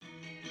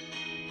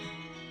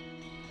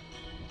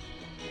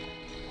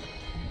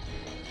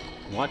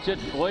Watch it,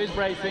 boys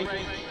bracing.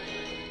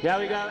 Here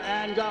we go,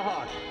 and go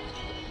hard.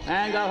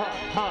 And go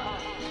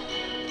hard.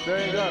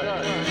 Very good.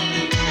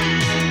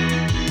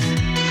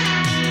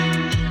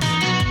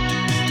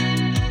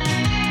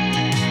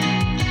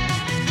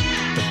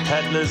 The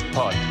Paddler's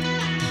Pod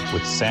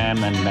with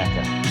Sam and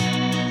Macca.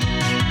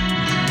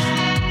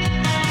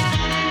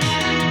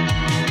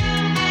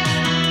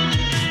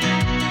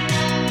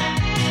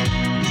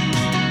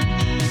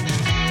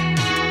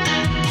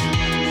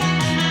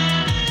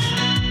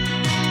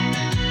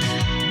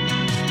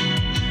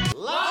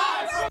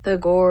 The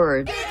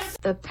Gorge,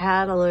 the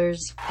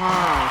Paddler's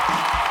Pod.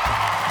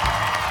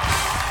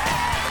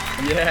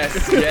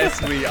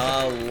 Yes, we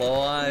are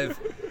live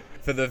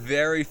for the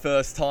very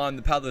first time.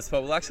 The Paddler's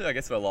Pod. Well, actually, I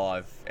guess we're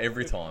live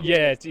every time.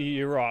 Yeah,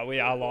 you're right. We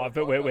are live,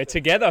 but we're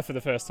together for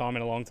the first time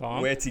in a long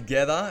time. We're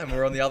together, and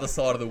we're on the other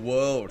side of the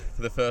world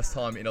for the first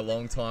time in a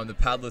long time. The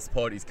Paddler's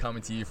Pod is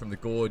coming to you from the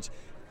Gorge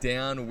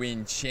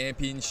Downwind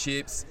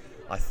Championships.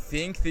 I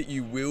think that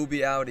you will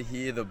be able to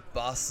hear the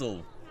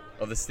bustle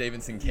of the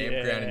Stevenson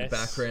campground in the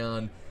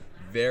background.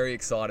 Very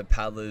excited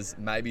paddlers,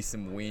 maybe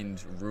some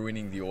wind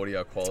ruining the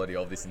audio quality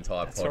of this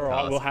entire podcast. All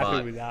right, we're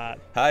happy with that.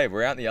 Hey,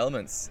 we're out in the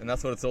elements, and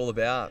that's what it's all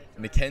about.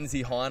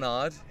 Mackenzie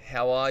Heinard,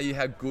 how are you?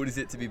 How good is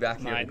it to be back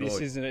here at the Gorge?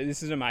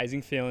 This is an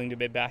amazing feeling to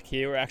be back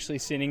here. We're actually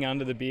sitting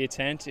under the beer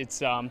tent. It's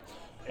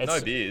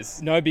no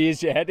beers. No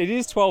beers yet. It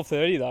is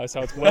 12:30 though,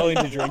 so it's well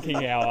into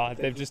drinking hour.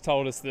 They've just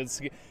told us that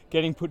it's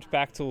getting put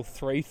back till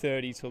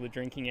 3:30 till the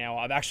drinking hour.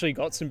 I've actually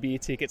got some beer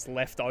tickets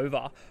left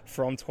over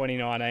from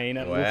 2019.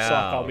 It looks like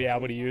I'll be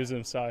able to use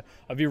them, so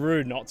I'd be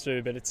rude not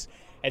to. But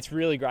it's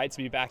really great to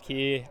be back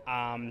here.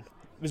 It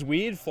was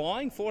weird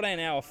flying,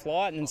 14-hour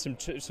flight and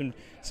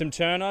some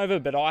turnover,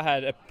 but I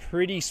had a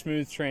pretty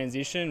smooth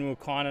transition. We were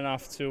kind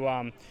enough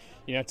to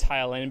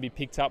tail end and be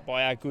picked up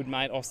by our good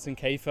mate Austin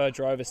Kiefer,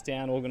 drove us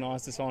down,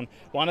 organised us on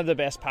one of the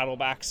best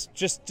paddlebacks,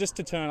 just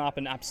to turn up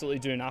and absolutely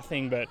do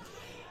nothing. But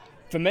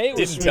for me, it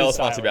was didn't tell us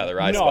much about the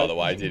race, by the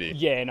way, did he?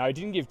 Yeah, no, he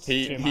didn't give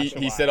too much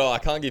away. He said, I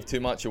can't give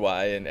too much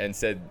away, and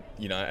said,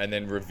 and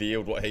then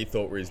revealed what he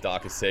thought were his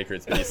darkest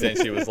secrets. But he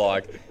essentially was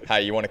like,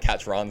 hey, you want to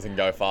catch runs and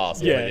go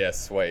fast? Yeah. Like, yeah,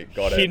 sweet,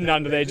 got it. Hidden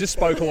under there, just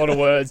spoke a lot of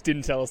words,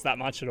 didn't tell us that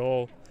much at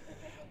all.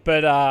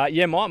 But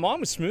mine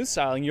was smooth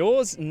sailing.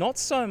 Yours, not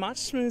so much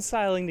smooth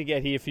sailing to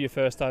get here for your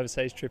first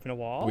overseas trip in a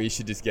while. We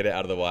should just get it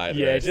out of the way.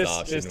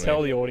 Just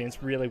tell the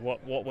audience really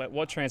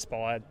what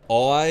transpired.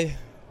 I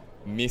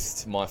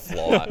missed my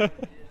flight.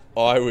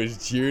 I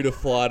was due to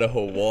fly to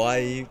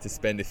Hawaii to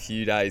spend a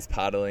few days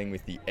paddling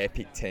with the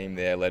epic team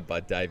there, led by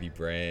Davey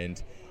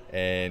Brand.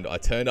 And I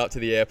turned up to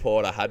the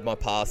airport. I had my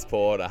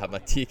passport. I had my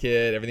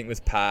ticket. Everything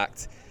was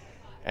packed.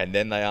 And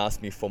then they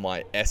asked me for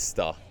my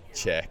ESTA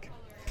check.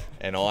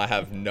 And I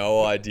have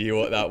no idea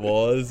what that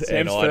was.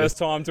 Sam's first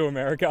time to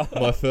America.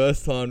 My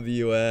first time to the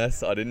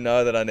US. I didn't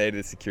know that I needed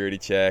a security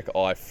check.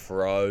 I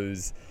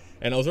froze.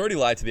 And I was already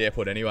late to the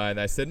airport anyway. And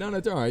they said, no,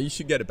 don't worry. You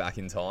should get it back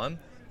in time.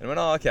 And I went,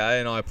 oh,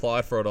 okay. And I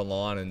applied for it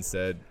online and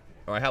said,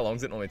 all right, how long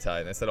does it normally take?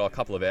 And they said, a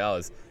couple of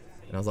hours.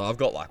 And I was like, I've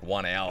got like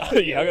 1 hour.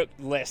 Yeah, I got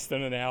less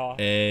than an hour.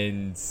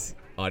 And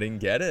I didn't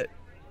get it.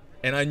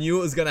 And I knew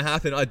it was going to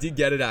happen. I did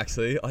get it,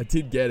 actually. I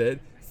did get it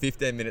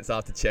 15 minutes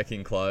after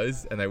check-in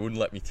closed, and they wouldn't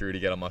let me through to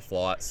get on my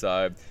flight.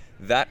 So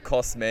that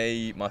cost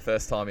me my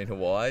first time in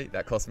Hawaii.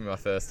 That cost me my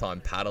first time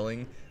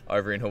paddling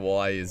over in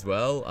Hawaii as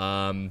well.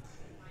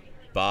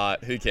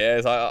 But who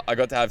cares? I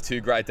got to have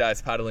 2 great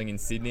days paddling in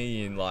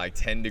Sydney in like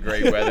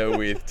 10-degree weather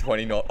with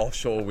 20-knot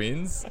offshore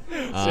winds.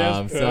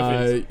 Sounds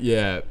perfect. So,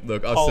 yeah,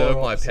 look, I've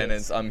served my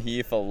penance. I'm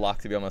here for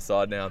luck to be on my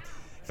side now. In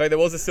fact, there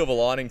was a silver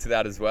lining to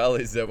that as well,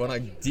 is that when I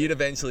did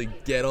eventually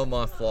get on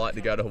my flight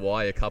to go to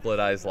Hawaii a couple of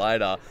days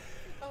later,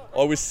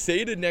 I was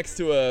seated next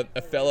to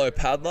a fellow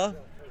paddler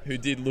who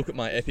did look at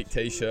my epic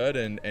t-shirt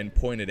and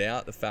pointed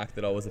out the fact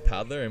that I was a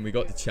paddler, and we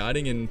got to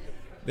chatting, and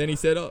then he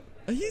said, oh,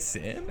 are you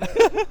Sam?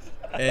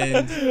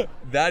 And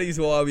that is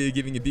why we are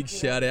giving a big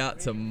shout out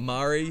to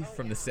Murray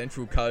from the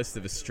Central Coast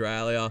of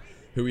Australia,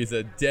 who is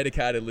a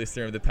dedicated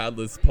listener of the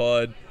Paddler's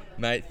Pod.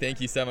 Mate, thank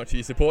you so much for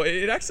your support.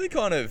 It actually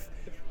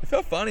it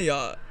felt funny.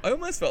 I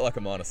almost felt like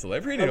a minor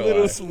celebrity. A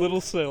little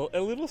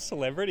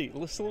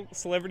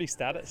celebrity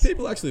status.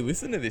 People actually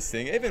listen to this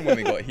thing. Even when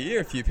we got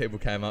here, a few people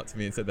came up to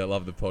me and said they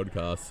love the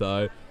podcast.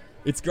 So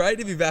it's great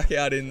to be back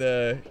out in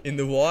the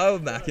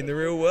wild, Mac, in the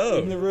real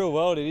world. In the real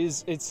world,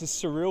 it's a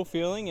surreal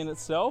feeling in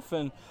itself.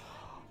 And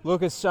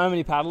look, there's so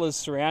many paddlers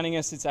surrounding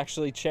us. It's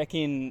actually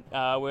check-in.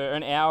 We're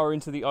an hour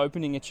into the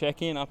opening of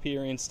check-in up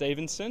here in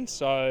Stevenson.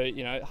 So,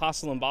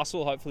 hustle and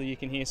bustle. Hopefully you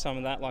can hear some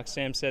of that, like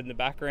Sam said in the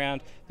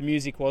background. The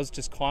music was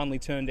just kindly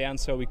turned down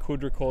so we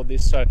could record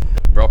this. So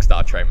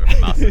rockstar treatment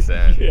from us,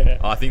 Sam. Yeah.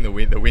 I think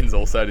the wind's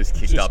also just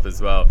kicked up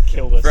as well.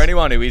 Killed us. For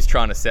anyone who is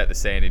trying to set the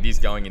scene, it is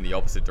going in the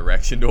opposite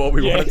direction to what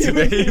we want it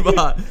to be.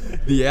 But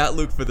the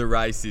outlook for the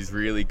race is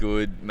really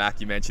good.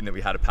 Mac, you mentioned that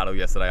we had a paddle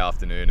yesterday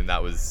afternoon, and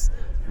that was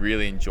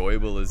really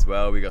enjoyable as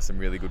well. We got some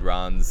really good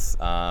runs.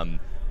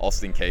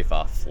 Austin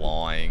Kiefer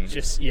flying.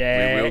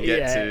 We will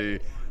get to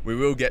we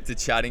will get to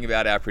chatting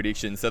about our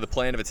predictions. So the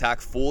plan of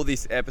attack for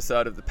this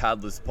episode of the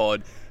Paddlers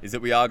Pod is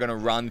that we are going to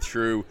run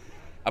through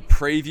a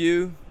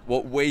preview,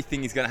 what we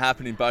think is going to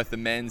happen in both the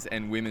men's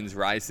and women's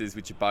races,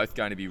 which are both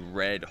going to be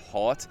red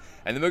hot.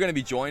 And then we're going to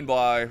be joined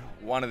by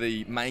one of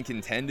the main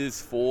contenders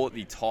for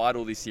the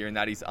title this year, and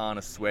that is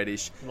Ana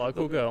Swetish.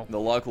 Local girl. The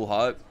local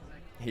hope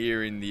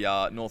here in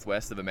the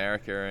northwest of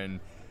America.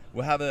 And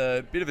we'll have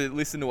a bit of a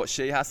listen to what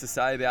she has to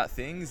say about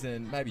things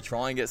and maybe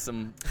try and get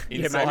some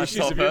insights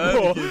off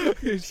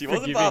her. She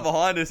wasn't far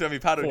behind us when we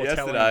paddled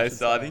yesterday,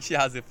 so I think she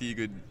has a few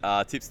good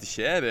tips to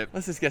share. But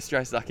let's just get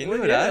straight stuck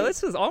into it. Yeah, I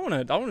want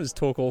to just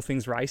talk all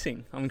things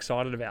racing. I'm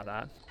excited about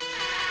that.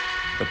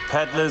 The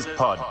Paddlers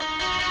Pod.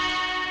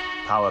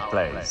 Power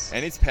plays.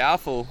 And it's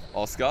powerful,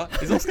 Oscar.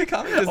 Is Oscar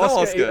coming? There's no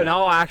Oscar.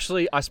 No, I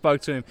spoke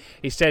to him.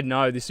 He said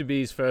no, this would be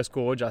his first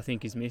gorge I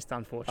think he's missed,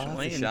 unfortunately.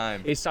 Oh, that's a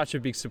shame. He's such a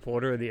big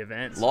supporter of the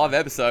event. Live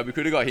episode, we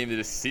could have got him to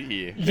just sit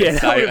here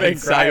and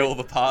say all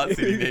the parts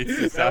that he needs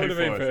to say. That would have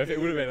been perfect.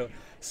 It would have been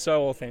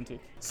so authentic.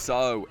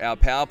 So, our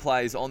power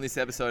plays on this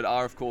episode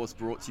are, of course,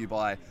 brought to you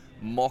by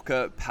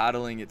Macca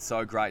Paddling. It's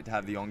so great to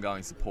have the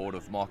ongoing support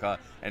of Macca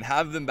and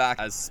have them back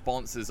as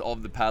sponsors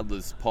of the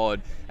Paddlers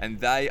Pod, and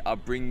they are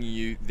bringing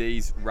you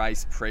these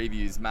race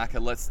previews.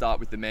 Macca, let's start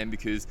with the men,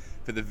 because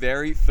for the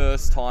very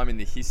first time in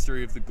the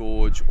history of the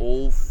Gorge,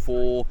 all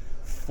 4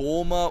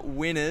 former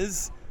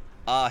winners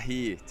are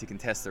here to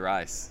contest the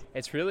race.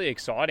 It's really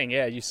exciting.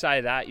 Yeah, you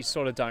say that, you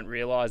sort of don't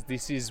realise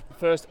this is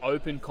first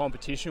open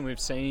competition we've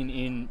seen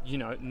in,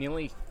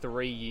 nearly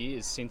 3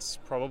 years, since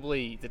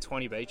probably the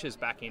 20 Beaches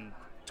back in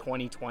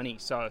 2020.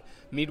 So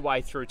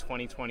midway through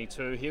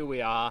 2022, here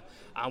we are.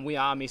 We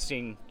are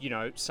missing,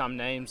 some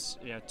names,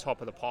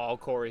 top of the pile,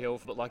 Corey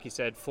Hill, but like you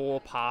said, 4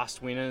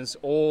 past winners,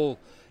 all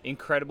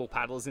incredible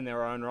paddlers in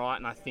their own right,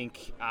 and I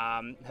think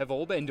have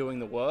all been doing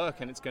the work,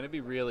 and it's going to be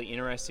really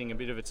interesting, a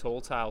bit of a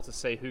tall tale to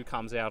see who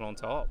comes out on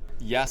top.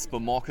 Jasper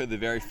Macca, the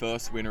very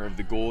first winner of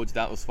the Gorge,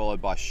 that was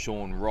followed by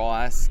Sean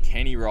Rice.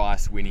 Kenny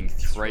Rice winning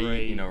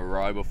 3 in a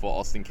row before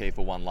Austin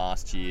Kiefer won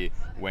last year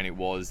when it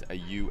was a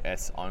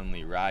US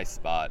only race.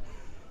 But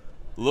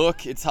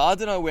look, it's hard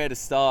to know where to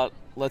start.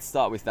 Let's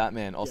start with that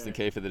man, Austin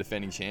Kiefer, the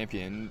defending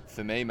champion.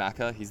 For me,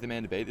 Macca, he's the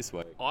man to beat this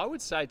week. I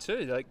would say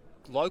too,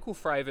 local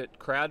favourite,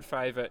 crowd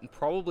favourite, and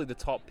probably the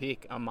top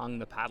pick among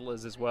the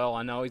paddlers as well.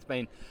 I know he's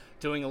been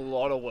doing a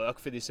lot of work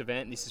for this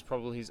event. This is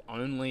probably his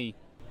only...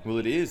 Well,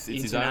 it is.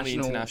 It's his only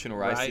international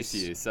race this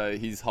year. So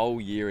his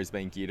whole year has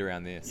been geared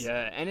around this.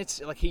 Yeah, and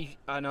it's like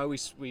I know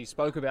we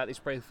spoke about this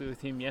briefly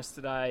with him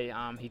yesterday.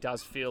 He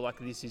does feel like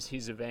this is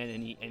his event,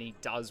 and he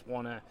does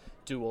want to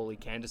do all he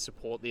can to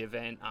support the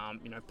event.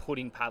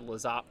 Putting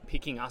paddlers up,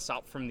 picking us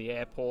up from the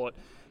airport,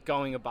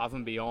 going above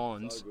and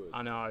beyond. So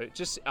I know,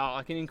 just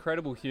like an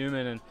incredible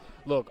human. And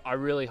look, I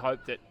really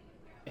hope that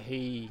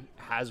he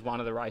has one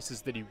of the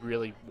races that he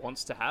really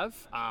wants to have.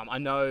 I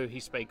know he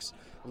speaks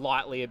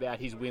lightly about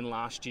his win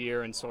last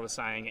year and sort of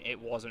saying it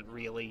wasn't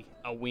really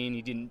a win.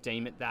 He didn't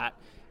deem it that.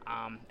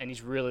 And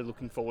he's really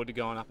looking forward to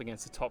going up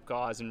against the top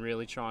guys and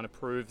really trying to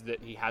prove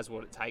that he has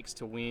what it takes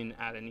to win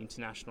at an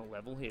international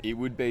level here. It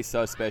would be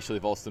so special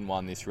if Austin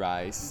won this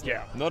race.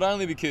 Yeah. Not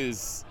only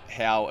because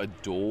how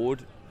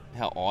adored,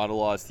 how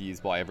idolised he is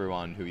by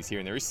everyone who is here.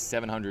 And there is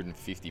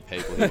 750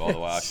 people here, by the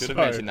way. I should have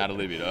mentioned that a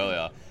little bit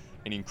earlier.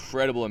 An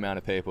incredible amount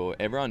of people.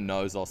 Everyone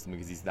knows Austin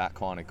because he's that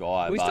kind of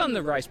guy. We've done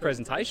the race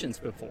presentations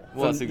before.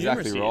 Well, that's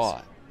exactly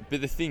right.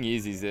 But the thing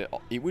is that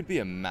it would be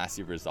a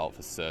massive result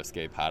for surf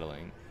ski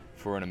paddling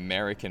for an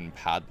American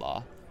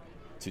paddler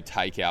to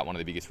take out one of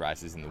the biggest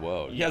races in the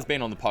world. He has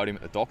been on the podium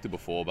at the Doctor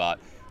before, but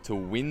to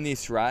win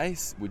this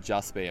race would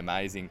just be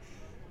amazing.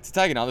 To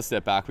take another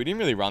step back, we didn't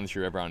really run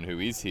through everyone who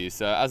is here.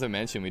 So as I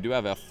mentioned, we do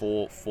have our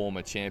 4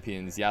 former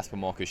champions, Jasper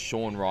Macca,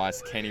 Sean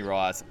Rice, Kenny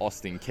Rice,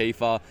 Austin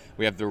Kiefer.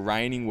 We have the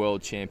reigning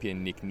world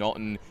champion, Nick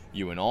Naughton.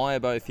 You and I are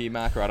both here,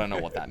 Macca. I don't know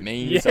what that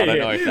means. I don't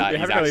know if that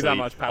is actually...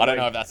 I don't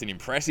know if that's an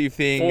impressive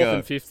thing. 4th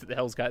and 5th at the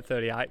Hell's Gate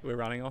 38 we're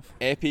running off.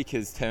 Epic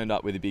has turned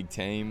up with a big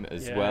team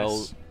as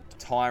well.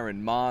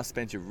 Tyron Marr,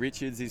 Spencer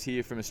Richards is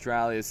here from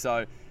Australia.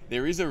 So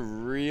there is a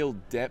real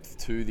depth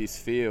to this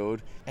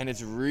field, and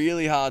it's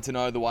really hard to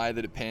know the way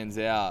that it pans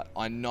out.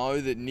 I know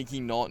that Nicky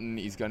Naughton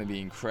is going to be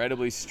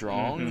incredibly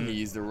strong. Mm-hmm.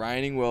 He is the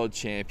reigning world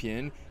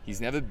champion.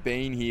 He's never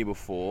been here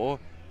before.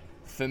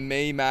 For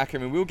me, Mac,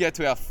 we'll get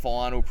to our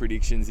final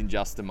predictions in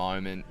just a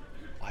moment.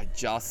 I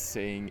just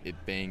seeing it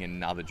being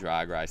another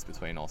drag race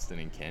between Austin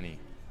and Kenny.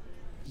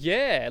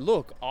 Yeah,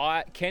 look,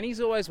 Kenny's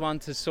always one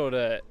to sort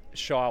of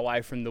shy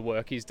away from the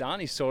work he's done.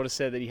 He's sort of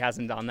said that he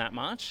hasn't done that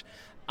much.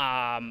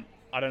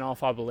 I don't know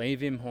if I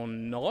believe him or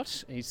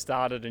not. He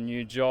started a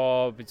new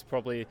job. It's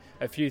probably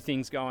a few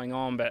things going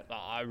on, but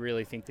I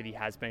really think that he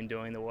has been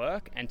doing the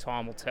work, and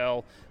time will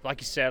tell.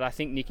 Like you said, I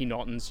think Nicky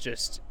Naughton's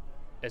just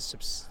he's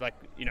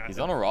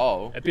on a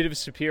roll. A bit of a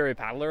superior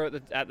paddler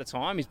at the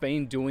time. He's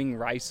been doing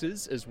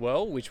races as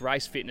well, which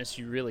race fitness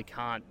you really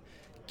can't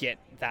get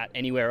that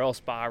anywhere else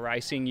bar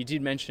racing. You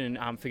did mention,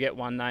 forget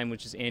one name,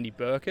 which is Andy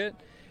Burkett.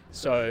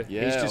 So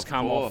he's just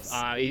come off.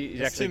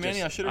 There's too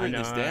many. I should have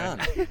written this down.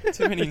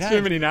 Too many names.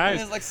 Too many names. And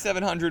there's like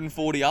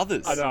 740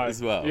 others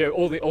as well. Yeah,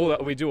 all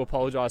that. We do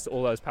apologise to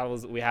all those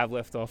paddlers that we have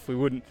left off.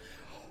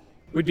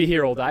 We'd be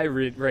here all day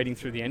reading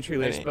through the entry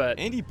list. But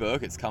Andy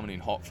Burkett's coming in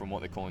hot from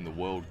what they're calling the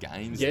World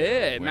Games.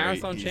 Yeah, now,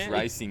 marathon he's champ.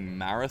 Racing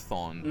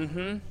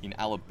marathon in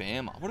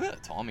Alabama. What about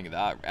the timing of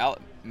that?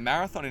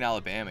 Marathon in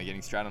Alabama,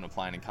 getting straight on a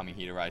plane and coming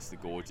here to race the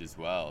Gorge as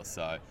well.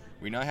 So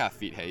we know how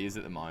fit he is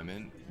at the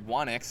moment.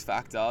 One X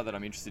factor that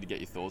I'm interested to get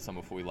your thoughts on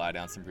before we lay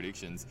down some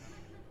predictions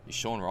is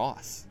Sean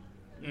Rice.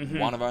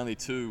 One of only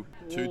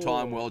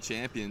two-time world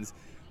champions.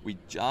 We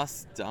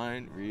just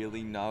don't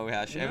really know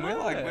how. And we're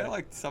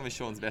like some of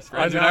Sean's best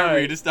friends.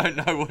 We just don't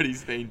know what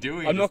he's been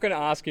doing. I'm not going to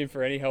ask him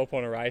for any help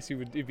on a race.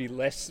 He'd be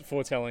less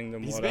foretelling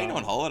than he's what. He's been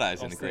on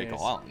holidays in the Greek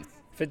islands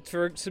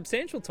for a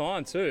substantial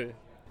time too.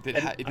 But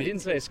I didn't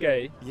see a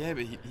ski. Yeah,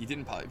 but he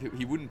didn't.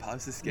 He wouldn't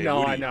post a ski.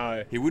 No, I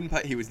know. He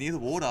wouldn't. He was near the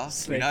water.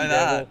 Sneaky we know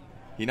devil. that.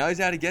 He knows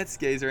how to get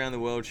skis around the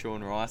world,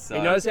 Sean Rice. So.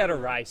 He knows how to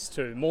race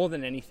too, more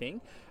than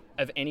anything.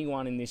 Of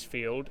anyone in this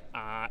field,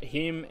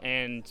 him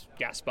and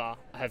Gaspar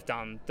have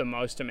done the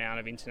most amount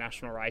of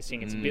international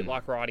racing. It's a bit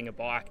like riding a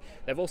bike.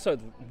 They've also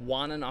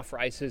won enough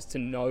races to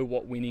know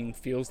what winning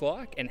feels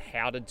like and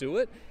how to do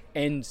it,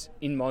 and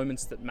in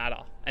moments that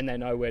matter. And they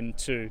know when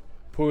to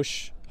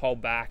push,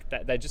 hold back.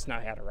 They just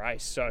know how to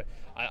race. So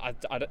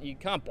you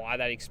can't buy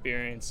that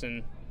experience.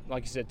 And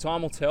like you said,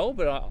 time will tell,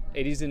 but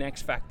it is an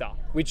X factor,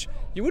 which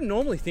you wouldn't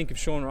normally think of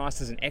Sean Rice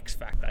as an X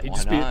factor. He'd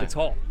just be at the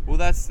top. Well,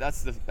 that's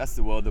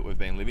the world that we've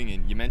been living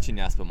in. You mentioned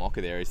Jasper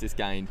Macca there. He's just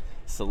gained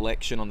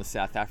selection on the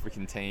South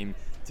African team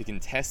to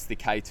contest the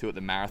K2 at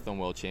the Marathon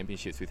World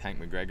Championships with Hank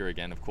McGregor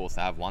again. Of course,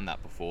 they have won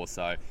that before,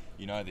 so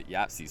you know that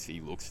Yaps,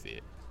 he looks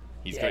fit.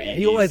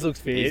 He always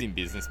looks fit. He's in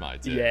business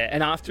mode too. Yeah,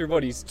 and after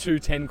his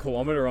 2:10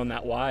 kilometre on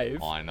that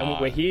wave, I know.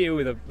 and we're here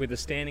with a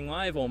standing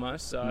wave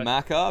almost. So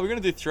Macca, are we going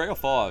to do 3 or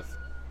 5?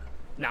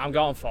 No, I'm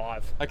going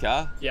 5.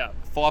 Okay. Yeah.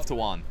 5 to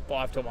 1.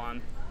 5 to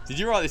 1. Did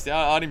you write this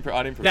down? I didn't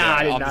prepare. Nah,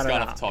 I didn't. I'm just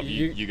going off the top.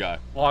 You go.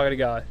 Oh, I got to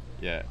go.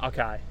 Yeah.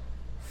 Okay.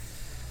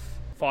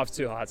 5's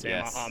too hard, Sam.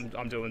 Yes.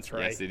 I'm doing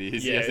 3. Yes, it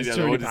is. Yeah, yes, it is.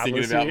 too I'm many just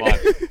thinking paddlers about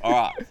here. mine. All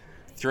right.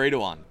 3 to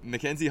 1.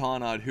 Mackenzie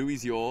Harnard, who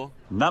is your...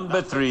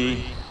 Number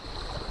 3.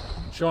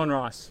 Sean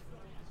Rice.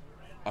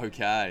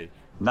 Okay.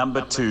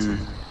 Number 2.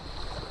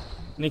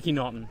 Nicky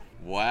Naughton.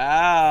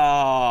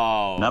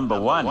 Wow. Number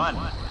 1.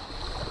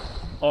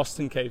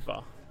 Austin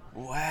Kiefer.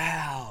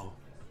 Wow.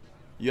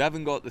 You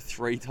haven't got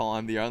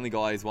the only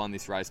guy who's won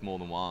this race more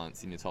than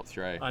once in your top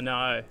 3. I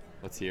know.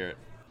 Let's hear it.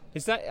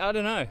 Is that... I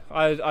don't know.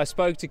 I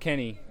spoke to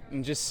Kenny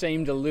and just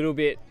seemed a little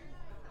bit...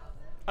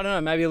 I don't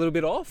know, maybe a little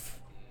bit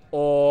off?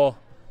 Or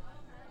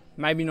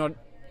maybe not...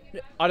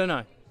 I don't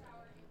know.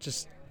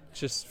 Just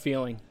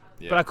feeling.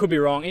 Yeah. But I could be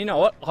wrong. You know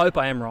what? I hope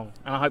I am wrong.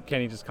 And I hope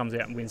Kenny just comes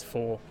out and wins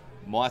 4.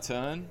 My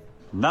turn.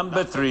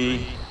 Number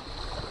 3.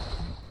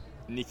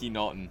 Nicky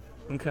Naughton.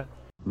 Okay.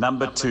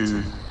 Number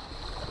 2.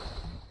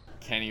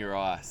 Kenny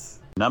Rice.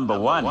 Number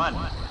 1.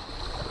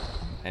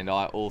 And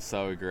I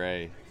also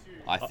agree.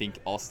 I think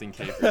Austin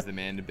Kiefer is the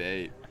man to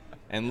beat.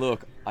 And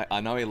look, I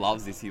know he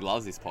loves this. He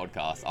loves this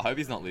podcast. I hope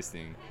he's not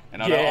listening.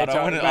 And I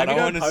don't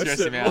want to stress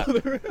him out.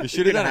 We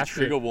should have done a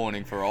trigger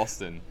warning for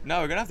Austin.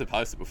 No, we're going to have to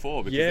post it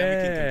before because then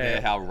we can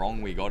compare how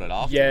wrong we got it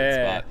afterwards.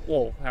 Yeah.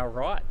 Well, how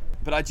right.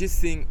 But I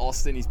just think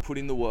Austin, he's put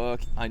in the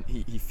work.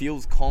 He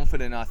feels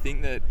confident. I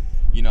think that,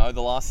 you know,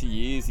 the last few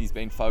years he's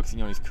been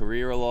focusing on his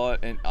career a lot.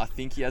 And I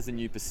think he has a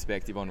new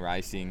perspective on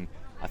racing.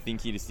 I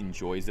think he just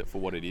enjoys it for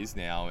what it is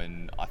now.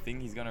 And I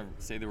think he's going to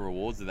see the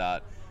rewards of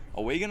that.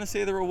 Are we going to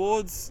see the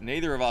rewards?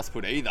 Neither of us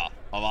put either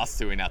of us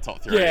 2 in our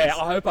top 3. Yeah,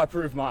 I hope I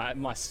prove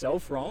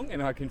myself wrong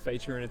and I can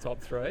feature in a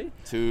top 3.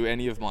 To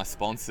any of my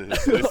sponsors,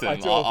 listen,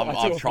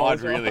 I've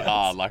tried really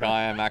hard. Like,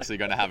 I am actually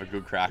going to have a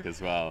good crack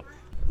as well.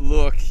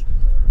 Look,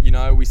 you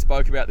know, we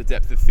spoke about the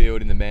depth of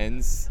field in the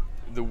men's.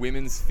 The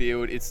women's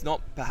field, it's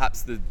not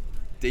perhaps the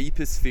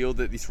deepest field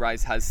that this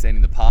race has seen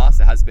in the past.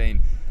 There has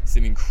been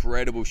some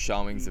incredible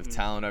showings of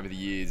talent over the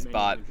years,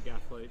 but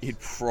it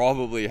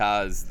probably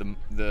has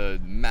the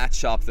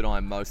matchup that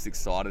I'm most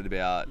excited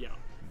about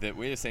that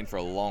we have seen for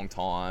a long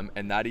time,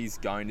 and that is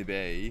going to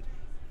be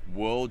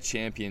world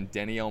champion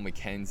Danielle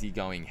McKenzie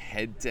going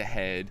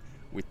head-to-head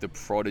with the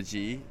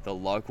prodigy, the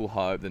local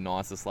hope, the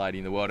nicest lady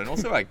in the world, and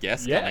also our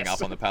guest coming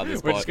up on the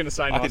Paddlers We're Pod. just going to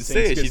say I nice can see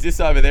things her. She's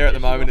just over there at the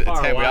moment at the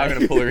tent. We are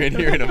going to pull her in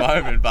here in a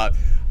moment, but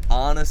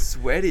Ana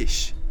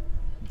Swetish.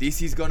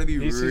 This is going to be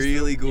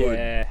really good.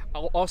 Yeah.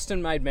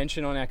 Austin made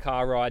mention on our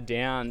car ride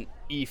down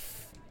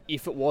if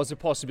it was a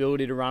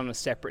possibility to run on a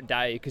separate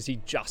day because he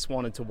just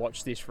wanted to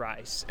watch this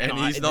race. And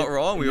he's not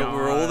wrong.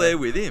 We're all there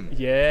with him.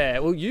 Yeah.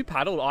 Well, you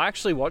paddled. I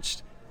actually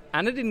watched.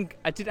 Anna didn't.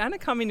 Did Anna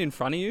come in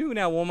front of you in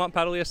our warm-up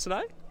paddle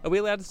yesterday? Are we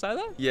allowed to say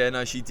that? Yeah,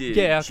 no, she did.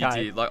 Yeah, okay.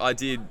 She did. Like, I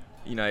did,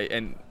 you know,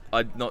 and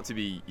not to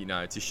be, you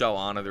know, to show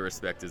Anna the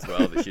respect as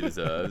well that she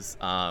deserves,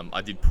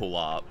 I did pull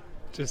up.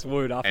 Just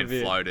wooed up and a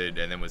bit. Floated,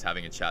 and then was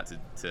having a chat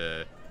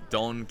to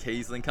Don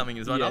Kiesling coming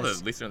as well. Yes.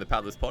 Another listener of the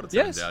Paddlers Pod, it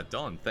turns out.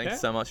 Don, thanks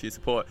so much for your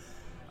support.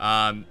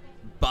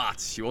 but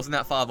she wasn't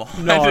that far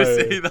behind No. us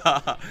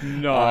either.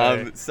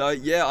 No. So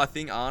yeah, I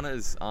think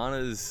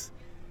Anna's,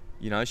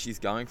 she's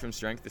going from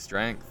strength to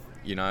strength.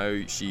 She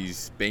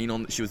was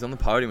on the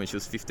podium when she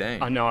was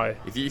 15. I know.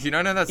 If you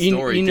don't know that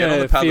story, in get on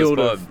the a Paddlers field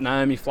Club. of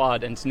Naomi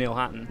Flood and Tennille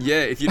Hutton.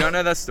 Yeah, if you don't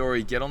know that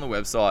story, get on the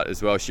website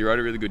as well. She wrote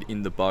a really good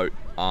In the Boat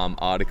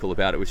article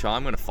about it, which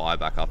I'm going to fire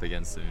back up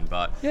again soon.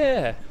 But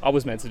Yeah, I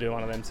was meant to do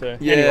one of them too.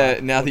 yeah, Anyway.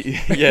 now that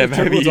maybe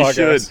Triple you should.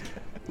 digress.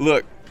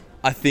 Look,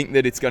 I think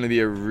that it's going to be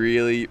a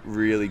really,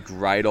 really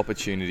great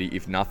opportunity,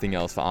 if nothing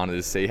else, for Ana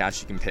to see how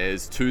she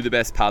compares to the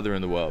best paddler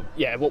in the world.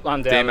 Yeah, well,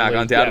 undoubtedly.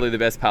 Undoubtedly yeah. the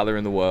best paddler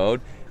in the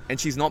world, and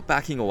she's not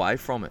backing away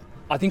from it.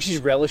 I think she's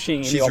relishing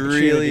in the She's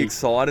opportunity. really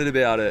excited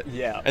about it.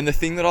 Yeah. And the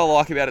thing that I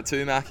like about it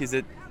too, Mac, is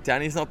that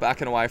Danny's not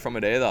backing away from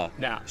it either.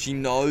 Nah. She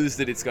knows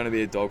that it's going to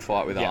be a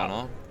dogfight with Yeah.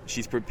 Ana.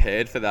 She's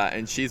prepared for that,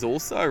 and she's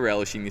also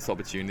relishing this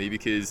opportunity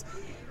because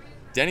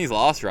Danny's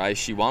last race,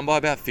 she won by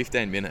about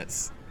 15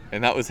 minutes,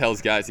 and that was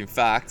Hell's Gates. In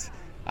fact,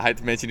 I hate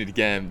to mention it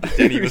again, but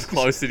Danny was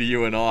closer to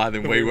you and I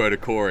than we were to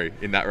Corey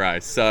in that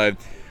race. So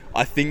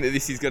I think that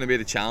this is going to be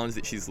the challenge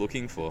that she's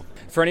looking for.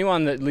 For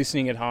anyone that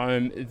listening at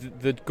home,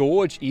 the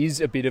Gorge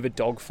is a bit of a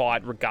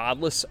dogfight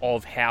regardless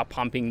of how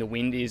pumping the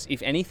wind is.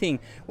 If anything,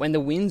 when the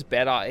wind's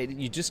better,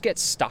 you just get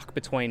stuck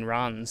between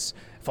runs,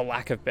 for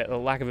lack of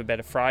a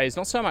better phrase.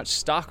 Not so much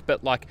stuck,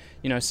 but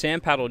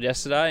Sam paddled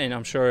yesterday, and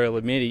I'm sure he'll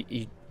admit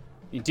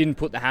he didn't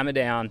put the hammer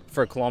down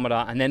for a kilometre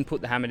and then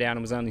put the hammer down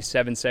and was only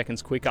 7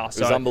 seconds quicker. It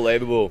was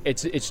unbelievable.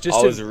 It's just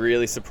I was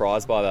really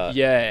surprised by that.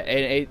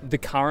 Yeah, the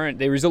current,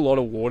 there is a lot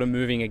of water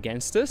moving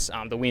against us.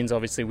 The wind's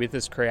obviously with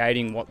us,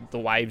 creating the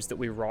waves that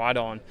we ride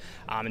on.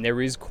 And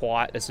there is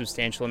quite a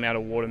substantial amount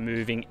of water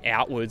moving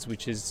outwards,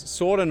 which is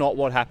sort of not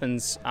what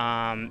happens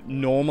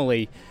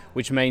normally,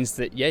 which means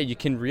that, you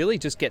can really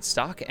just get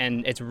stuck,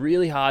 and it's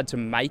really hard to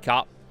make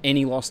up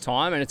any lost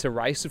time, and it's a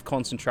race of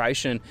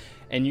concentration,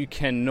 and you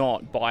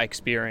cannot, by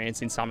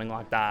experience in something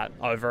like that,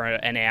 over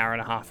an hour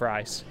and a half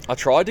race. I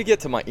tried to get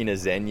to my inner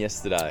zen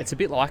yesterday. It's a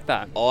bit like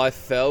that. I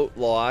felt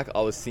like I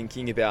was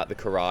thinking about the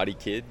Karate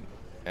Kid,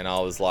 and I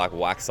was like,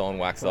 wax on,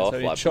 wax off,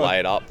 like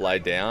blade up,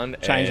 blade down.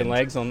 Changing and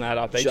legs on that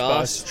up each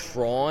just post.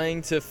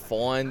 trying to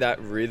find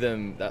that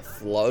rhythm, that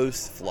flow.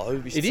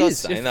 We should It start is.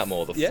 saying that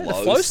more. The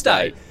flow flow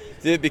state.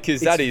 Yeah, because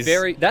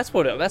that's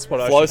what flow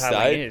ocean paddling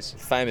state, is.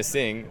 famous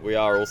thing, we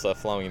are also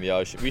flowing in the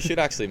ocean. We should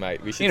actually,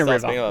 mate, we should In a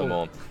start river. speaking about it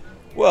more.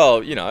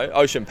 Well,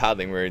 ocean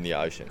paddling, we're in the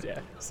ocean. Yeah.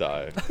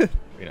 So,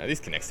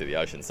 this connects to the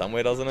ocean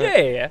somewhere, doesn't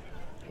it? Yeah.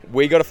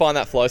 We got to find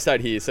that flow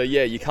state here. So,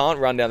 you can't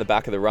run down the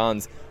back of the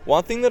runs.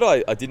 One thing that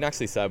I didn't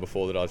actually say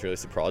before that I was really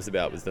surprised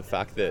about was the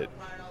fact that,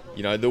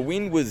 the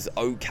wind was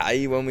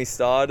okay when we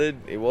started.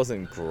 It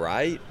wasn't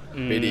great,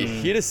 but it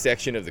hit a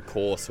section of the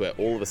course where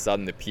all of a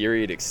sudden the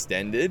period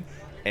extended,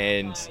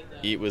 and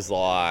it was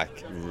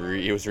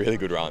really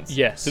good runs.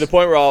 Yes. To the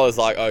point where I was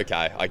like,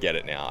 okay, I get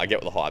it now. I get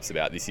what the hype's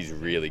about. This is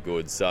really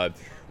good. So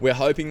we're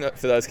hoping that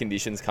for those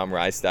conditions come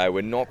race day.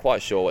 We're not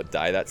quite sure what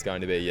day that's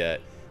going to be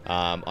yet.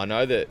 I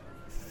know that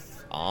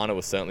Ana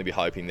will certainly be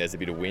hoping there's a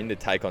bit of wind to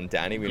take on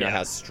Danny. We know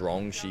how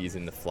strong she is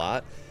in the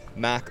flat.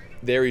 Mac,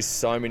 there is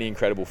so many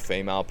incredible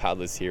female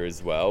paddlers here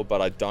as well,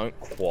 but I don't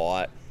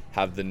quite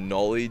have the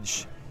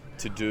knowledge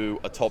to do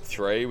a top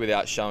three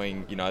without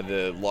showing,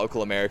 the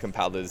local American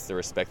paddlers the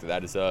respect that they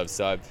deserve.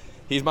 So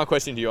here's my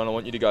question to you, and I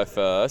want you to go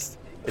first.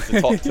 It's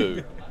the top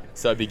two.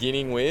 So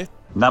beginning with...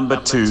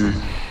 Number 2.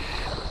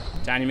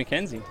 Danny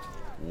McKenzie.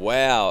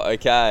 Wow,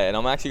 okay. And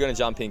I'm actually going to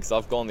jump in because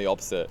I've gone the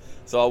opposite.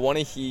 So I want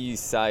to hear you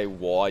say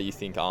why you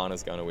think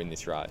Ana's going to win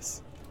this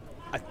race.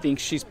 I think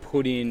she's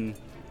put in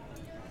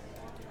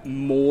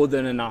more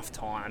than enough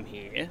time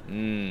here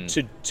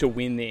to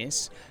win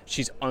this.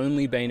 She's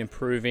only been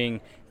improving.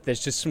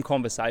 There's just some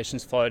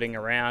conversations floating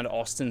around.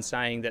 Austin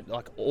saying that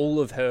all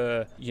of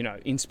her,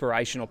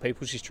 inspirational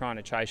people she's trying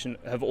to chase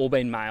have all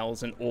been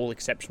males and all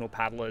exceptional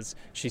paddlers.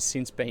 She's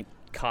since beat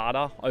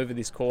Carter over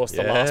this course.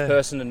 The last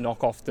person to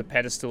knock off the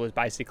pedestal is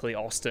basically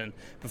Austin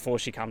before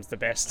she comes the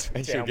best.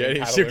 And she'll get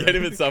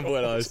him at some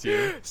point, I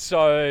assume.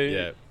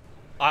 So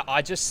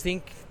I just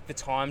think the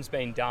time's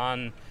been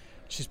done.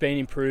 She's been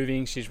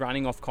improving. She's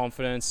running off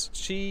confidence.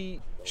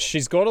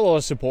 She's got a lot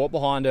of support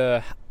behind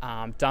her,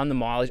 done the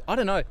mileage. I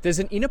don't know. There's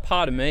an inner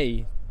part of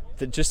me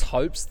that just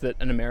hopes that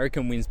an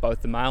American wins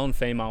both the male and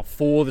female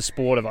for the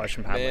sport of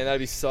ocean paddling. Man, that'd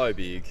be so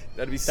big.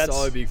 That'd be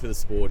so big for the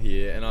sport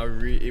here, and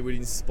it would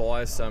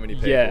inspire so many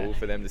people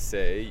for them to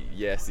see,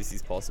 yes, this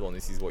is possible and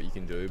this is what you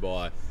can do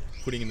by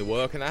putting in the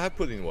work. And they have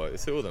put in the work.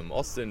 There's two of them.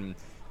 Austin,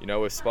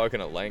 we've spoken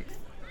at length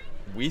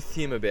with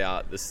him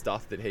about the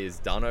stuff that he has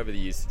done over the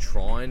years to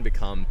try and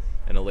become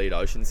an elite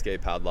ocean ski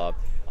paddler.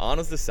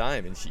 Ana's the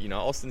same, and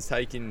Austin's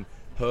taken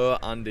her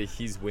under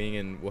his wing,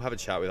 and we'll have a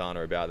chat with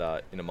Ana about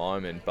that in a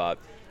moment. But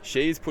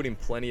she's put in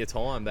plenty of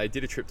time. They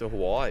did a trip to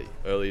Hawaii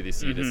earlier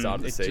this year to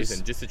start the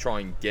season, just to try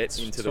and get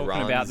into the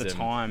runs. Talking about the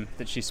time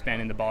that she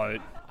spent in the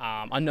boat.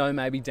 I know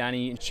maybe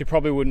Danny, she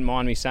probably wouldn't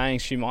mind me saying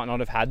she might not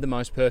have had the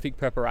most perfect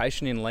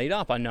preparation in lead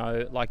up. I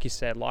know, like you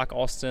said, like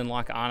Austin,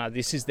 like Ana,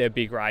 this is their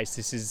big race.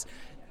 This is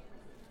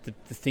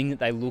the thing that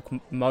they look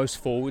most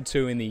forward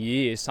to in the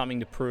year, something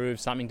to prove,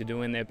 something to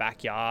do in their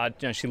backyard.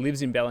 You know, she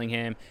lives in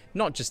Bellingham,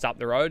 not just up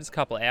the road, it's a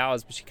couple of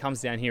hours, but she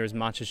comes down here as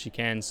much as she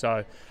can.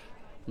 So,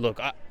 look,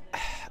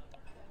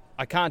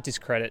 I can't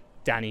discredit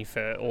Danny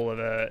for all of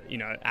her,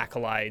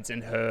 accolades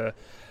and her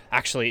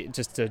actually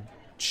just a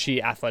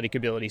sheer athletic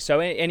ability. So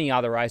any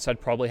other race,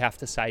 I'd probably have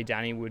to say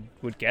Danny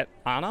would get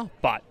Ana,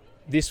 but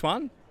this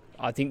one,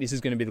 I think this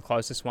is going to be the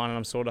closest one, and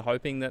I'm sort of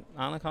hoping that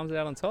Ana comes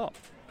out on top.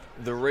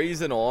 The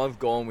reason I've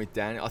gone with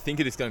Danny, I think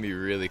it is going to be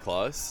really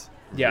close.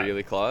 Yeah.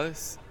 Really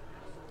close.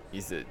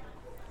 Is that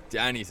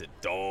Danny's a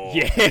dog.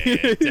 Yeah.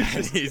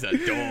 Danny's a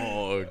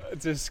dog.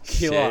 Just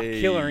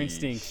killer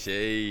instinct.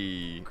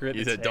 She's Grit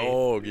a the teeth.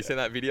 dog. You seen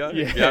that video?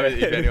 Yeah.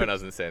 If anyone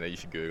hasn't seen it, you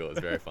should Google it. It's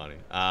very funny.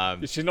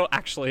 She's not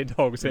actually a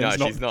dog. So No,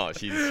 it's she's not.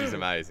 She's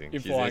amazing.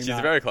 She's Implying a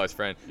that. very close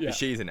friend. Yeah. But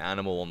she's an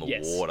animal on the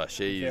Yes, water.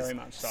 She's very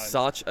much so.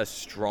 such a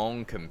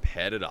strong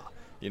competitor.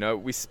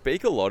 We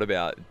speak a lot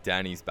about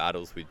Danny's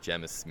battles with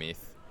Gemma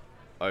Smith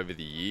over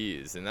the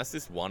years, and that's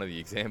just one of the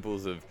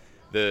examples of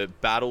the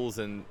battles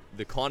and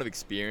the kind of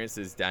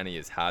experiences Danny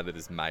has had that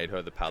has made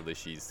her the paddler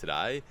she is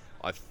today.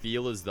 I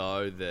feel as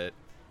though that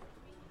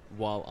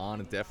while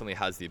Ana definitely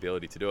has the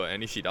ability to do it,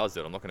 and if she does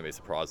do it, I'm not going to be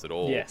surprised at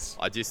all. Yes.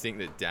 I just think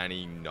that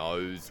Danny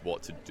knows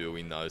what to do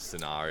in those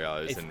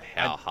scenarios and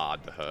how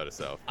hard to hurt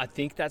herself. I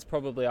think that's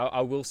probably,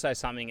 I will say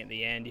something at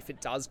the end. If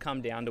it does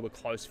come down to a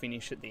close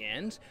finish at the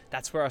end,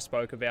 that's where I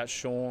spoke about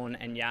Sean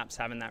and Yaps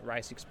having that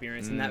race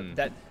experience. And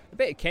that I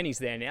bet Kenny's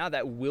there now,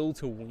 that will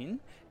to win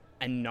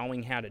and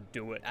knowing how to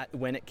do it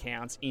when it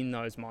counts in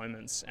those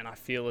moments. And I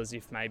feel as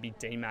if maybe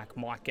D-Mac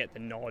might get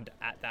the nod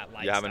at that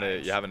late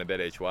stage. You're having a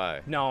bet each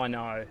way. No, I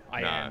know.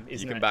 I am.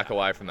 You can back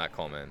away from that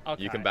comment.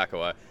 Okay. You can back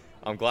away.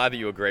 I'm glad that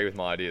you agree with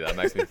my idea. That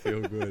makes me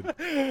feel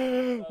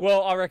good.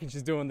 Well, I reckon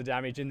she's doing the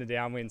damage in the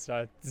downwind,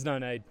 so there's no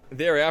need.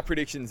 There are our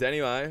predictions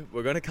anyway.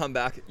 We're going to come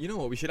back. You know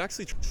what? We should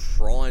actually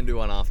try and do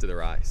one after the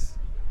race.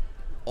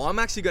 I'm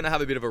actually going to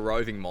have a bit of a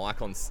roving mic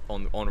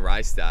on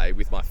race day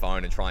with my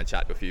phone and try and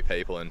chat to a few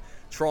people and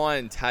try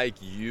and take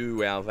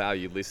you, our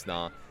valued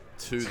listener,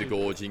 to the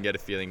gorge and get a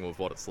feeling of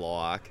what it's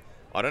like.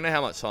 I don't know how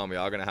much time we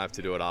are going to have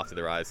to do it after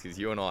the race because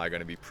you and I are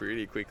going to be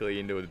pretty quickly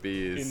into the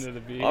beers. I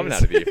haven't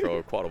had a beer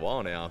for quite a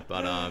while now.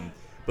 But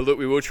look,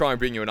 we will try and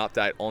bring you an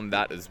update on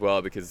that as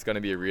well because it's going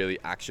to be a really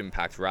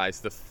action-packed race.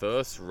 The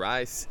first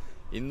race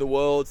in the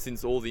world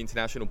since all the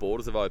international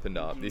borders have opened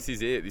up. This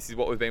is it. This is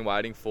what we've been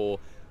waiting for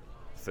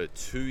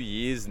 2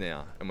 years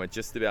now, and we're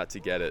just about to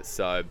get it.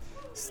 So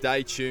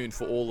stay tuned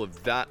for all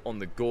of that on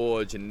the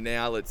gorge. And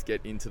now let's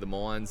get into the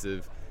minds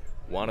of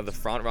one of the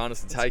front runners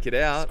to take it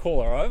out. Let's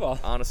call her over.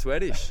 Ana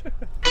Swetish.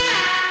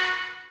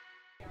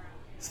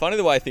 It's funny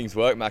the way things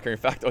work, Macca. In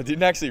fact, I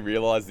didn't actually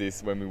realise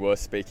this when we were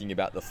speaking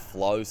about the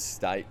flow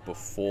state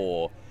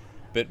before,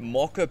 but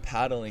Macca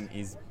Paddling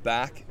is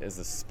back as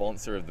a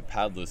sponsor of the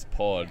Paddlers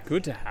Pod.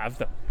 Good to have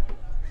them.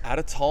 At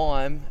a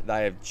time,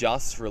 they have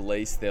just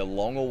released their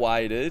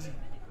long-awaited,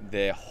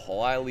 their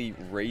highly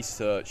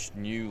researched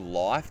new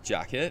life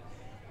jacket,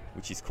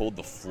 which is called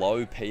the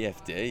Flow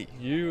PFD.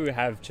 You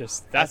have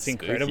just... That's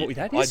incredible. Spooky.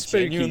 That is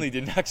spooky. I genuinely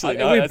didn't actually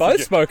know. We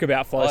both spoke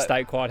about flow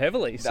state quite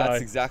heavily. That's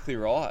exactly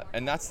right.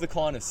 And that's the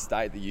kind of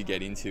state that you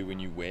get into when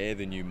you wear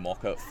the new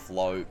Macca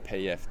Flow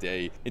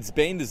PFD. It's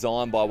been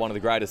designed by one of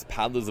the greatest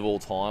paddlers of all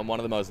time, one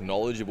of the most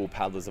knowledgeable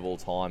paddlers of all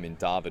time in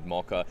David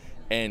Macca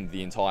and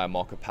the entire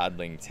Macca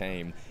paddling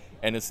team.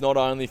 And it's not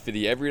only for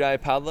the everyday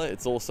paddler,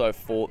 it's also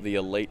for the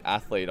elite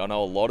athlete. I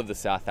know a lot of the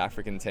South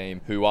African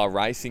team who are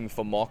racing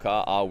for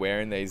Macca are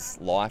wearing these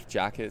life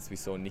jackets. We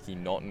saw Nikki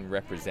Naughton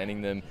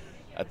representing them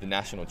at the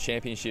national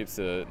championships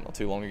not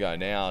too long ago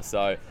now.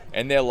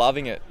 And they're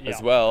loving it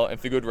as well, and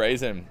for good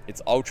reason.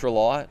 It's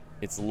ultralight,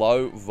 it's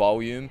low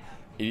volume.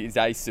 It is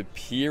a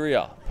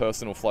superior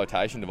personal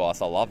flotation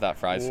device. I love that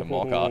phrase for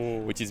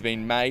Macca, which has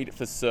been made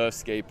for surf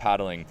ski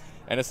paddling.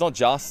 And it's not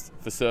just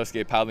for surf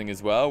ski paddling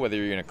as well, whether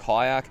you're in a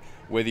kayak,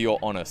 whether you're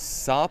on a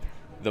SUP,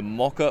 the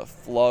Macca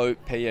Flow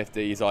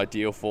PFD is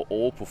ideal for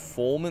all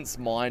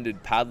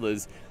performance-minded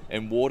paddlers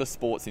and water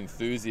sports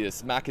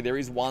enthusiasts. Macca, there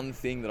is one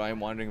thing that I am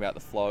wondering about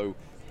the Flow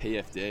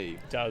PFD.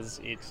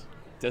 Does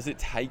it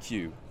take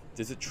you?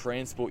 Does it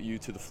transport you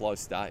to the flow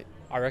state?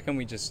 I reckon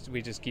we just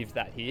give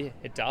that here.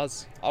 It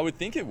does. I would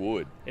think it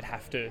would. It'd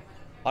have to.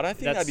 I don't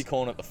think they'd be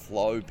calling it the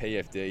Flow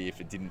PFD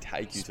if it didn't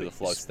take you to the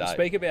flow state.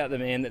 Speak about the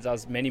man that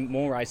does many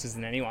more races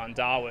than anyone,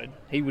 Darwood.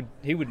 He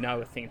would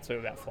know a thing or two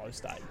about flow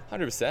state.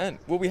 100%.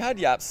 Well, we had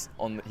Yaps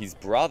on his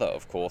brother,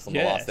 of course, on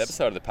the last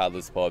episode of the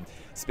Paddlers Pod,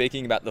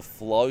 speaking about the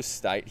flow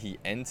state he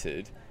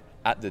entered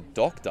at the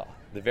Doctor,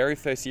 the very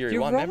first year he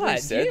won. Right. Remember he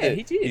said that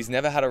he did. He's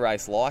never had a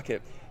race like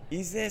it.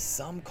 Is there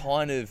some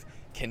kind of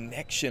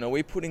connection? Are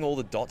we putting all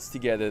the dots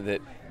together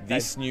that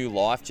this new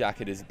life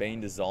jacket has been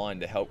designed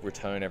to help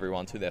return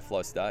everyone to their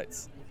flow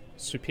states?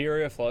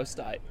 Superior flow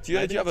state. Do you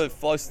have a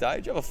flow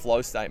state? Do you have a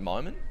flow state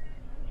moment?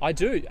 I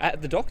do,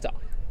 at the Doctor.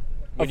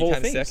 When of you all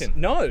came things. second?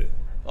 No.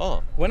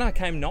 Oh. When I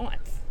came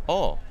ninth.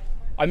 Oh.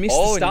 I missed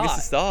Oh, the and start. you missed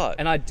the start.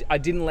 And I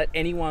didn't let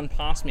anyone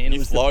pass me. And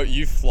You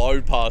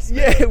flowed past me.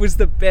 Yeah, it was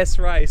the best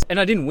race. And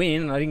I didn't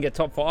win, and I didn't get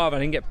top 5.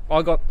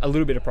 I got a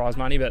little bit of prize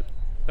money, but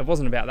it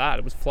wasn't about that.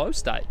 It was flow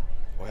state.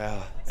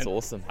 Wow, that's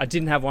awesome. I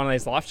didn't have one of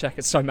these life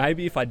jackets, so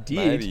maybe if I did,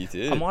 Maybe you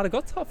did. I might have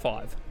got top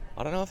 5.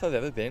 I don't know if I've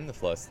ever been in the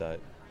flow state.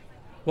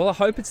 Well, I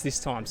hope it's this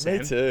time, Sam.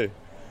 Me too.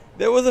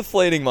 There was a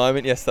fleeting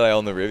moment yesterday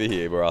on the river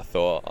here where I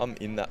thought, I'm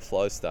in that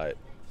flow state. It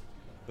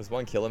was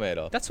 1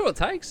 kilometre. That's all it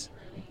takes.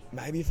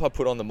 Maybe if I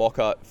put on the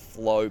Macca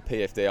Flow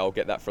PFD, I'll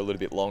get that for a little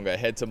bit longer.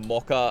 Head to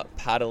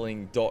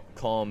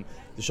moccapaddling.com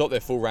to shop their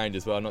full range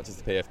as well, not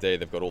just the PFD.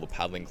 They've got all the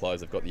paddling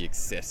clothes. They've got the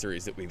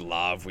accessories that we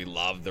love. We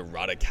love the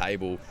rudder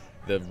cable,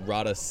 the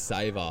rudder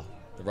saver,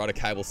 the rudder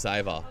cable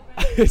saver.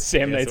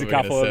 Sam needs a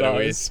couple of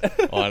those.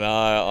 I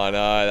know.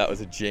 That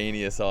was a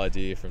genius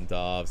idea from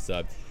Darv.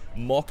 So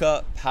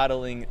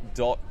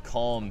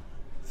moccapaddling.com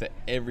for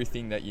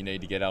everything that you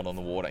need to get out on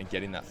the water and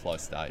get in that flow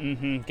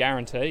state.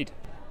 Guaranteed.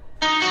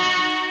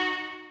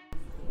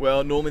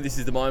 Well, normally this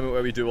is the moment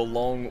where we do a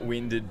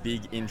long-winded,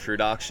 big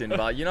introduction,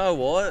 but you know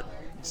what?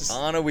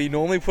 Ana, we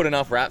normally put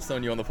enough raps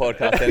on you on the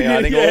podcast anyway.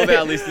 I think all of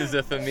our listeners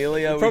are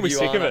familiar with you, probably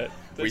sick Ana. of it.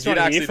 We did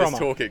actually just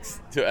talk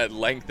at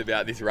length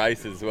about this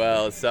race as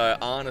well. So,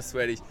 Ana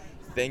Swetish,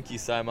 thank you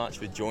so much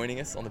for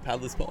joining us on the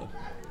Paddlers Pod.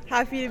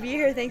 Happy to be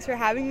here. Thanks for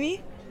having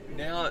me.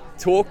 Now,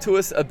 talk to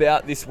us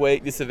about this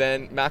week, this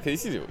event.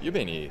 Macca, you've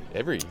been here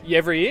every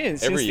year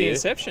since the year.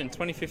 inception,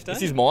 2015.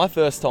 This is my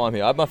first time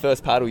here. I had my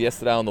first paddle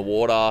yesterday on the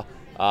water.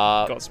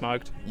 Got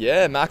smoked.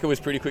 Yeah, Macca was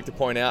pretty quick to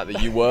point out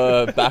that you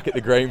were back at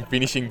the green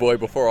finishing buoy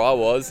before I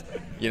was,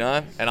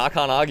 and I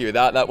can't argue with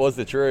that. That was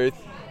the truth.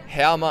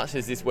 How much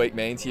does this week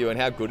mean to you, and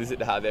how good is it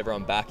to have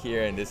everyone back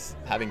here and just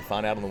having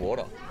fun out on the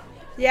water?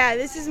 Yeah,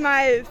 this is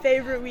my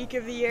favorite week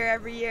of the year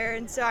every year,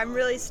 and so I'm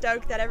really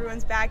stoked that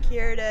everyone's back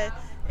here to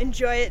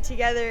enjoy it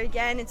together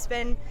again. It's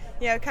been,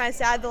 kind of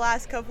sad the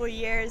last couple of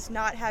years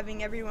not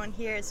having everyone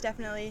here. It's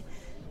definitely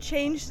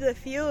changed the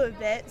feel a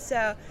bit,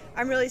 so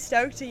I'm really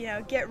stoked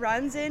to get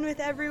runs in with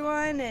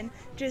everyone and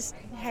just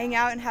hang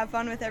out and have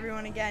fun with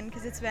everyone again,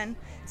 because it's been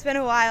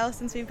a while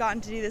since we've gotten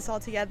to do this all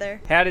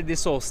together. How did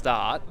this all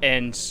start,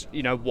 and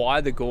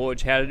why the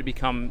Gorge? How did it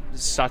become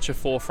such a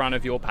forefront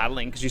of your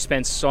paddling? Because you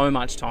spend so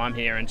much time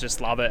here and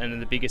just love it and are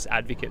the biggest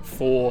advocate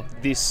for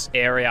this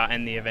area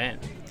and the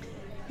event.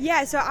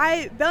 Yeah, so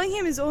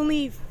Bellingham is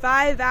only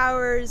 5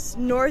 hours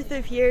north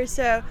of here,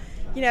 so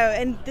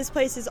and this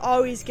place is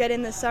always good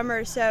in the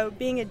summer, so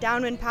being a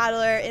downwind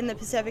paddler in the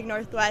Pacific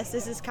Northwest,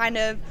 this is kind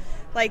of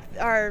like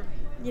our,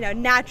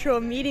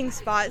 natural meeting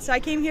spot. So I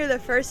came here the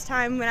first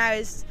time when I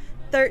was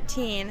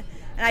 13,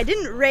 and I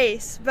didn't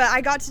race, but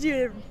I got to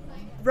do a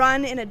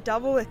run in a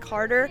double with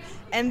Carter,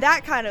 and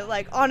that kind of,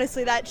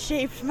 honestly, that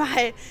shaped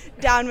my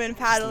downwind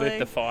paddling. Just lit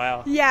the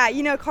fire.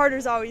 Yeah,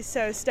 Carter's always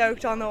so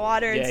stoked on the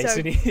water, yeah, and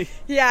so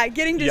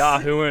getting to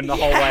yahooing the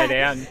whole way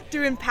down,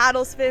 doing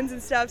paddle spins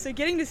and stuff. So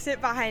getting to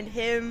sit behind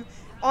him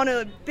on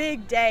a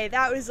big day,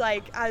 that was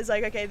I was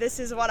like, okay, this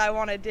is what I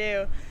want to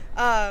do.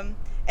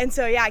 And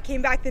so I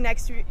came back the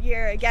next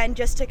year again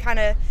just to kind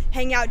of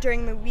hang out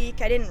during the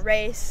week. I didn't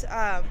race,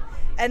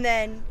 and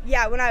then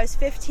when I was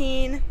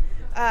 15.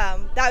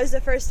 That was the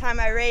first time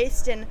I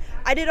raced, and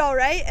I did all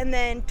right. And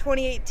then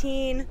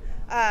 2018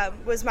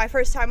 was my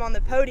first time on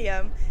the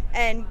podium,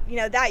 and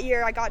that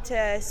year I got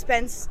to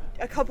spend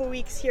a couple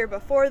weeks here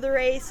before the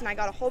race, and I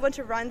got a whole bunch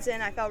of runs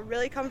in. I felt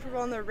really comfortable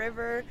on the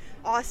river.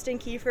 Austin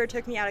Kiefer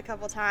took me out a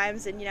couple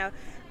times, and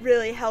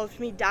really helped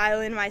me dial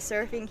in my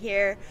surfing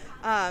here.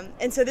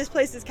 And so this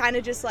place is kind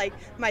of just like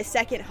my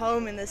second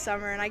home in the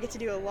summer, and I get to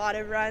do a lot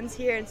of runs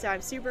here, and so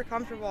I'm super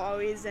comfortable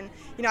always, and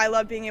I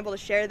love being able to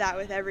share that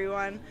with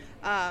everyone.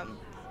 I've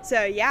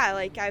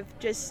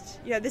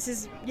just, this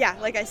is,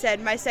 like I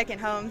said, my second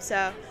home,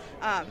 so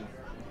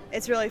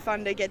it's really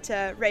fun to get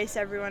to race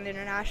everyone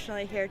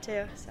internationally here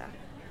too. So.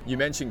 You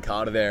mentioned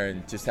Carter there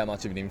and just how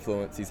much of an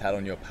influence he's had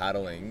on your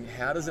paddling.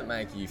 How does it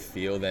make you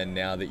feel then,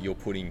 now that you're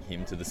putting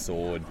him to the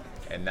sword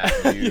and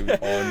that you,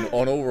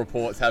 on all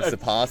reports, have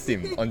surpassed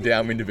him on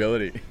downwind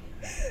ability?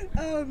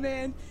 Oh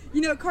man,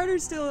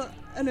 Carter's still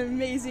an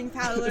amazing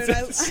paddler.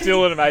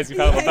 Still an amazing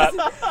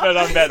paddler, but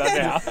I'm better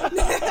now.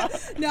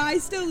 No, I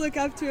still look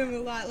up to him a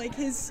lot.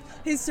 His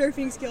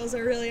surfing skills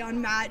are really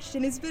unmatched,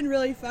 and it's been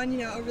really fun,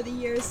 over the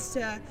years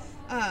to,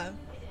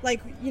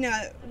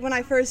 when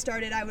I first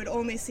started, I would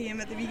only see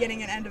him at the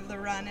beginning and end of the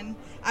run, and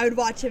I would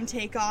watch him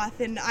take off,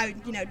 and I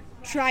would,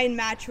 try and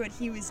match what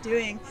he was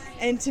doing,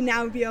 and to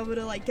now be able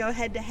to go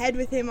head to head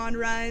with him on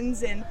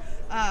runs and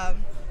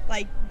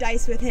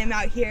dice with him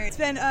out here. It's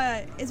been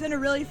a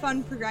really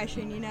fun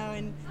progression,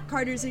 and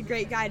Carter's a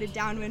great guy to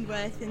downwind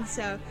with, and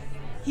so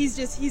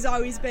he's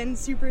always been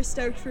super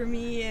stoked for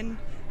me, and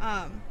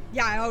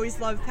I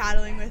always love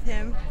paddling with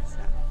him. So.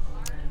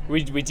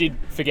 We did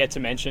forget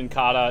to mention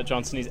Carter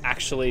Johnson is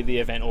actually the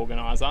event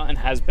organiser and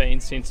has been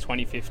since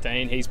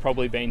 2015. He's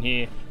probably been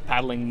here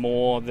paddling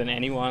more than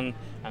anyone,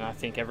 and I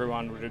think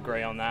everyone would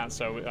agree on that.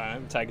 So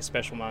we'll take a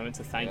special moment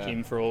to thank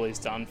him for all he's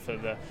done for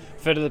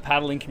the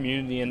paddling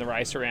community and the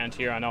race around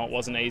here. I know it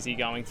wasn't easy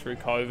going through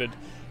COVID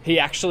he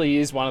actually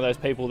is one of those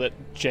people that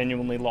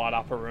genuinely light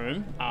up a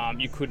room.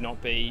 You could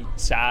not be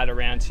sad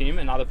around him.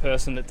 Another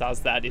person that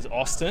does that is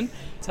Austin.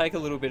 Take a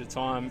little bit of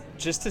time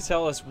just to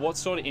tell us what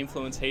sort of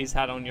influence he's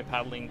had on your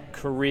paddling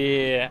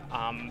career,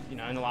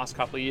 in the last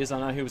couple of years. I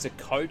know he was a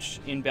coach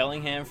in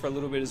Bellingham for a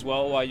little bit as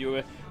well while you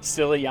were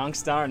still a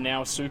youngster and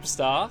now a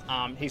superstar.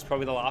 He's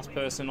probably the last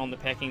person on the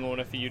pecking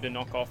order for you to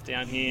knock off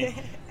down here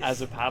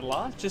as a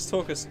paddler. Just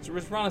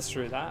run us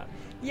through that.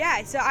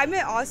 Yeah, so I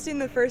met Austin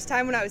the first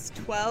time when I was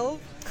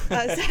 12, so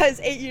that was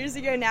 8 years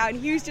ago now, and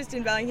he was just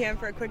in Bellingham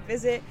for a quick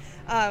visit.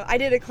 I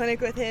did a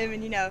clinic with him,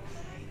 and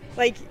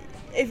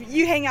if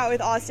you hang out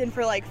with Austin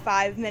for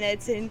 5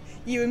 minutes and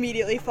you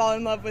immediately fall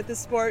in love with the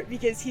sport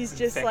because he's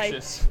just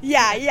infectious.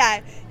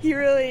 He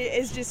really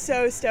is just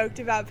so stoked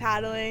about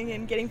paddling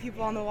and getting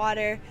people on the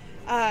water.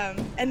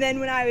 And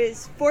then when I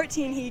was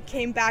 14, he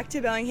came back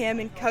to Bellingham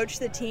and coached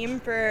the team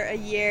for a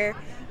year.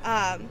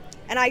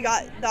 And I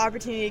got the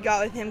opportunity to go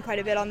out with him quite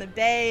a bit on the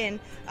bay and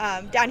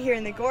down here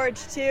in the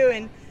gorge too.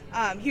 And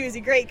he was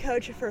a great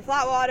coach for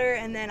flatwater,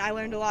 and then I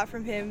learned a lot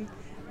from him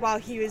while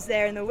he was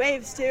there in the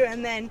waves too.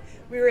 And then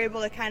we were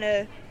able to kind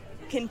of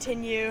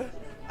continue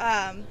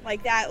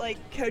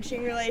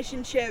coaching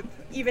relationship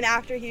even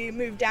after he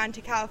moved down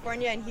to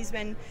California, and he's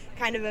been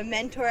kind of a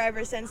mentor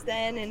ever since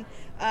then. And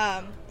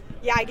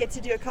I get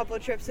to do a couple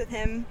of trips with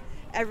him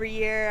every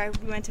year.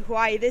 We went to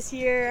Hawaii this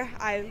year.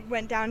 I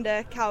went down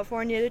to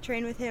California to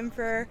train with him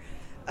for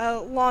a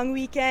long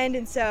weekend,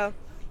 and so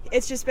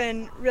it's just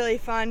been really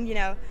fun,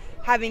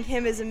 having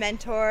him as a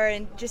mentor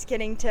and just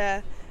getting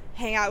to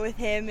hang out with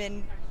him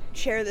and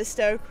share the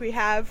stoke we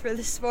have for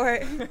the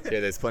sport. Yeah,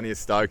 there's plenty of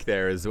stoke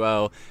there as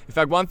well. In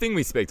fact, one thing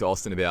we speak to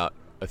Austin about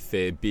a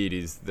fair bit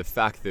is the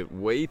fact that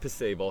we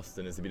perceive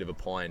Austin as a bit of a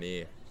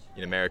pioneer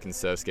in American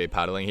surf ski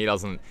paddling. He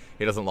doesn't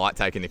like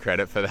taking the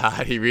credit for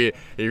that. He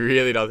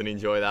really doesn't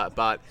enjoy that.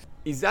 But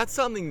is that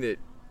something that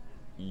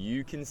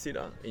you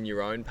consider in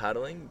your own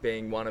paddling,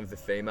 being one of the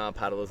female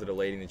paddlers that are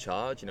leading the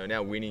charge?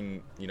 Now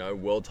winning,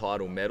 world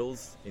title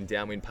medals in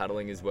downwind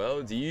paddling as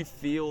well. Do you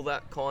feel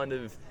that kind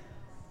of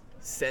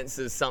sense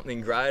of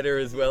something greater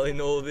as well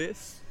in all of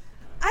this?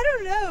 I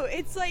don't know.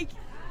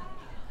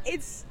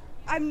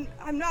 I'm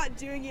not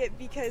doing it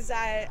because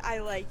I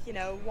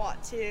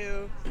want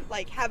to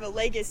have a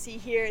legacy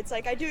here. It's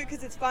I do it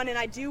because it's fun, and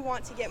I do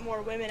want to get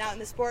more women out in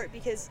the sport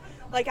because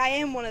I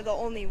am one of the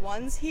only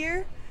ones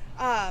here.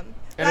 And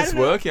it's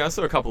working. I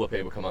saw a couple of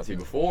people come up to you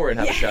before and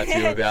have a chat to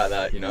you about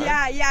that,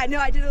 Yeah. No,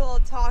 I did a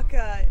little talk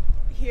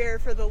here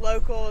for the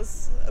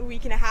locals a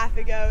week and a half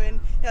ago, and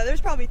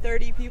there's probably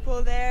 30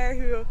 people there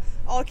who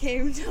all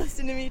came to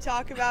listen to me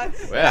talk about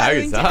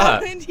paddling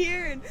downwind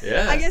here, and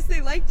I guess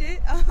they liked it.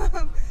 I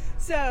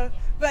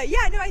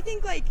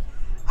think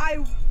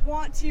I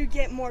want to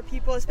get more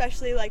people,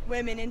 especially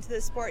women, into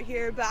the sport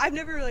here, but I've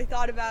never really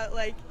thought about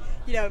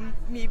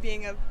me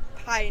being a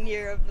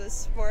pioneer of the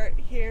sport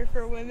here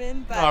for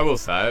women. But I will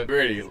say, we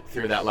already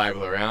threw that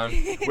label around.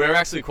 We're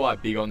actually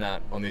quite big on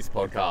that on this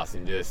podcast,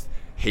 and just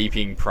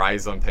heaping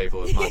praise on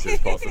people as much as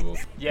possible.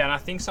 Yeah, and I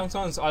think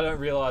sometimes I don't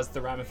realise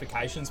the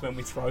ramifications when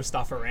we throw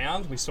stuff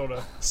around.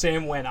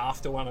 Sam went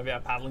after one of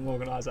our paddling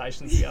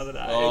organisations the other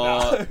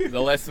day.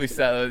 The less we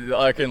say,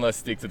 I reckon let's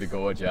stick to the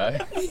gorge, eh?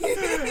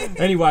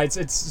 Anyway,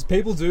 it's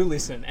people do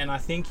listen, and I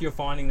think you're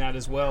finding that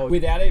as well.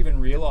 Without even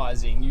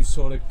realising, you're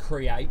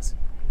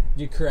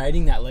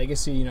creating that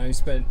legacy.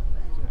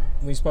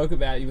 We spoke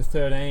about you were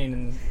 13,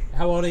 and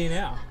how old are you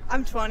now?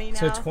 I'm 20 now.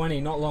 So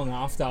 20, not long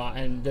after,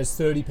 and there's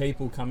 30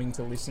 people coming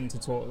to listen to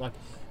talk,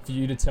 for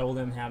you to tell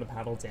them how to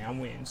paddle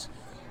downwind.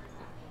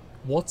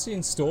 What's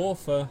in store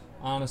for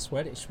Ana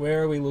Swetish?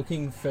 Where are we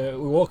looking for?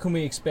 What can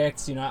we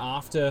expect,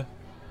 after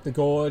the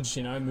gorge,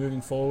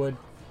 moving forward?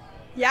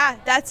 Yeah,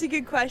 that's a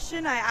good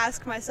question. I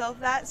ask myself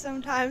that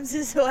sometimes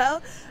as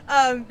well.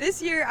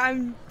 This year,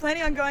 I'm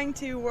planning on going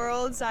to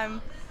Worlds.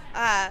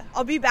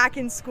 I'll be back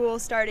in school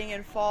starting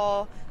in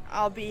fall.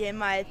 I'll be in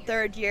my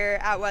third year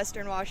at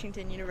Western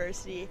Washington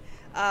University.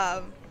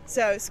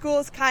 So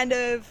school's kind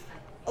of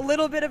a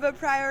little bit of a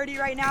priority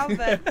right now,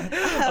 but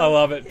I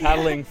love it.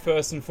 Paddling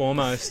first and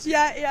foremost.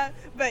 Yeah.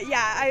 But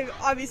I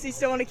obviously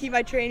still want to keep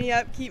my training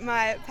up, keep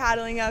my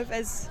paddling up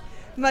as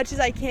much as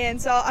I can.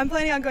 So I'm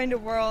planning on going to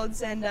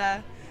Worlds, and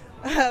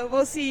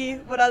we'll see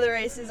what other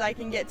races I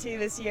can get to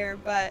this year.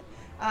 But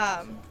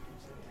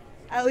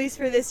at least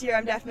for this year,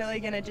 I'm definitely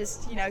going to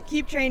just,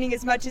 keep training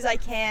as much as I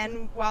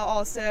can while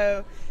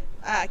also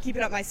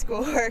keeping up my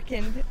schoolwork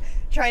and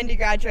trying to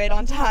graduate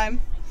on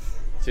time.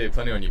 Gee,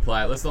 plenty on your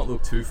plate. Let's not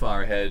look too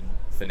far ahead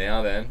for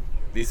now then.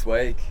 This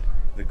week,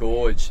 the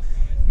gorge.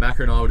 Macca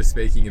and I were just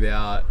speaking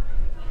about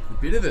a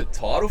bit of a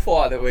title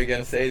fight that we're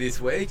going to see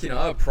this week.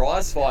 A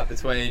prize fight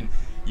between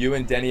you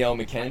and Danielle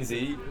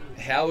McKenzie.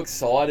 How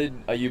excited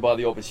are you by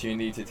the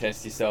opportunity to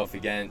test yourself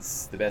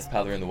against the best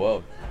paddler in the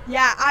world?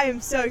 Yeah, I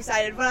am so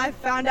excited. When I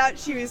found out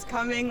she was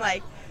coming,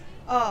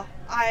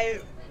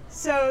 I'm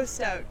so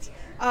stoked.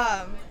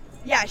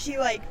 She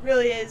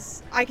really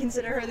is. I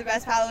consider her the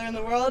best paddler in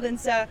the world, and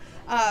so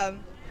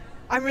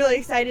I'm really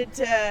excited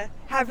to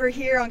have her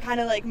here on kind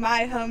of like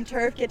my home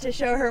turf, get to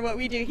show her what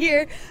we do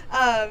here,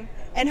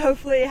 and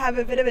hopefully have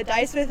a bit of a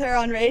dice with her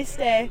on race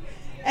day.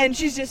 And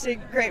she's just a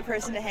great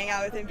person to hang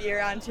out with and be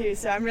around too,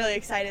 so I'm really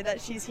excited that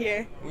she's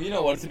here. Well, you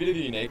know what, it's a bit of a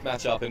unique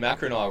matchup, and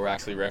Macca and I were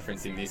actually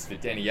referencing this for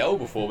Danielle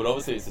before, but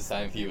obviously it's the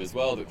same for you as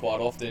well, that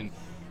quite often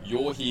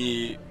you're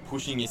here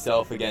pushing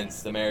yourself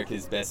against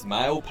America's best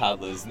male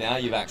paddlers. Now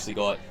you've actually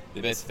got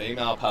the best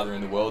female paddler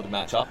in the world to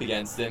match up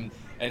against them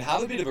and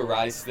have a bit of a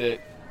race that,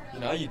 you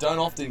know, you don't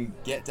often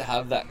get to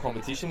have that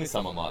competition with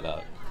someone like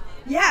that.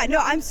 Yeah, no,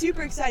 I'm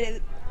super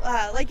excited.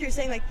 Like you're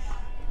saying, like,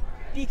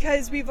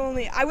 because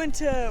I went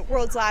to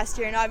Worlds last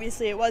year, and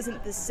obviously it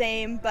wasn't the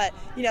same, but,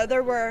 you know,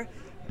 there were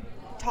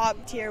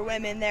top tier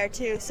women there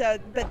too. So,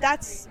 but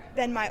that's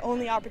been my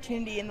only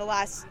opportunity in the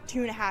last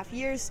 2.5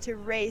 years to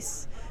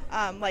race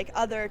like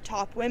other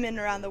top women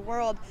around the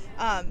world.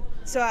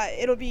 So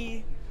it'll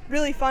be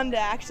really fun to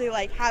actually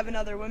like have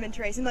another women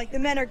to race. And like the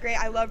men are great.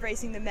 I love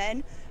racing the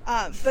men.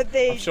 But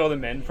I'm sure the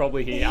men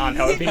probably here aren't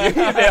hoping.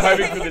 They're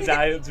hoping for the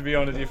day to be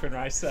on a different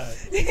race though.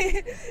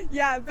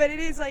 Yeah, but it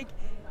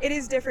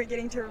is different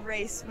getting to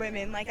race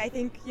women. Like I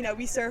think, you know,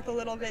 we surf a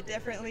little bit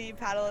differently,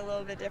 paddle a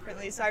little bit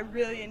differently. So I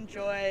really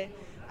enjoy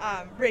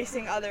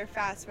racing other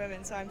fast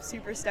women. So I'm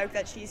super stoked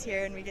that she's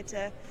here and we get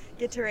to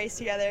race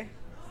together.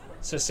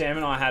 So Sam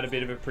and I had a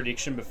bit of a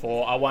prediction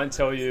before. I won't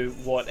tell you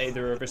what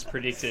either of us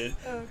predicted.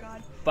 Oh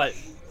God. But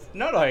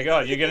no,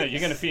 God, you're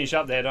gonna finish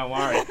up there. Don't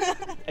worry.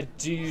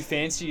 Do you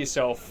fancy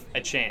yourself a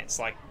chance?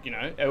 Like, you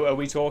know, are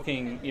we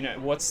talking? You know,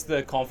 what's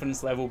the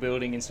confidence level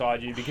building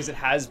inside you? Because it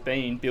has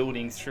been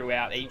building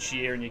throughout each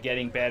year, and you're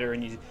getting better,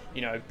 and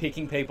you know,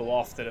 picking people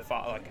off that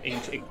are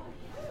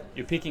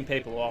you're picking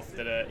people off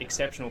that are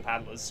exceptional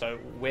paddlers. So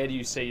where do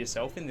you see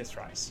yourself in this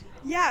race?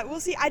 Yeah,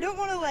 we'll see. I don't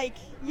want to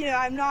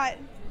I'm not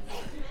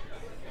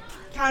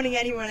counting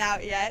anyone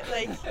out yet.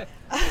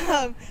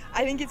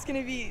 I think it's going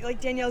to be,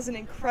 Danielle's an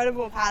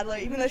incredible paddler.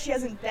 Even though she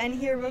hasn't been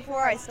here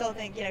before, I still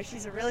think,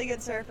 she's a really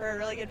good surfer, a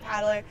really good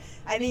paddler.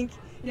 I think,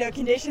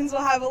 conditions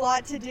will have a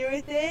lot to do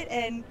with it.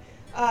 And,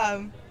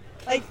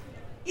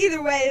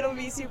 either way, it'll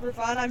be super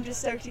fun. I'm just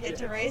stoked to get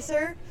to race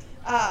her.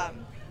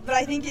 But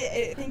I think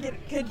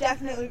it could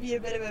definitely be a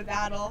bit of a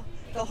battle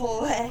the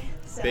whole way.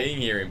 So. Being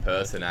here in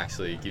person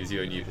actually gives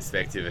you a new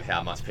perspective of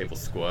how much people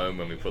squirm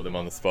when we put them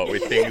on the spot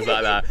with things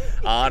like that.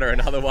 Ana,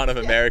 another one of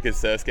America's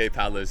surf ski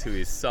paddlers who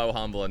is so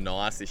humble and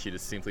nice that she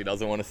just simply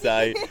doesn't want to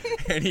say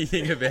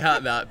anything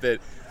about that. But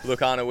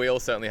look, Ana, we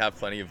all certainly have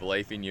plenty of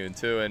belief in you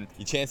too, and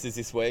your chances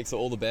this week, so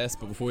all the best.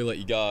 But before we let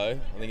you go,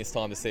 I think it's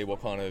time to see what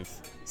kind of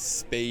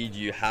speed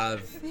you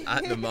have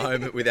at the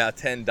moment with our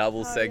 10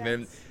 double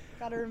segment. Yes.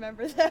 Gotta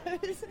remember that.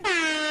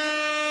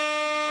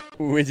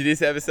 Which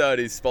this episode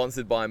is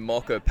sponsored by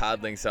Macca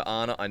Paddling. So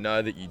Ana, I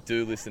know that you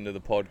do listen to the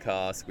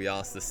podcast. We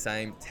ask the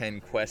same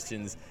 10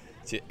 questions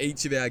to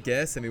each of our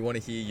guests, and we want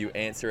to hear you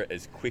answer it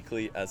as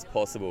quickly as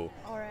possible.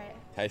 All right.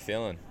 How you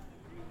feeling?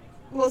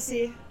 We'll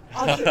see.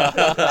 I'm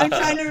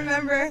trying to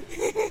remember.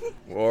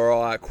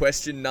 All right.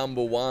 Question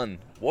number 1.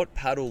 What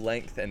paddle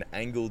length and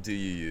angle do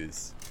you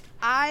use?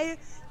 I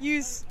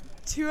use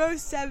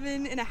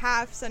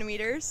 207.5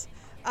 centimeters.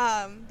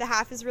 The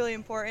half is really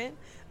important.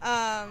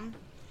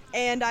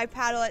 And I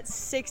paddle at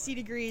 60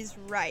 degrees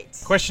right.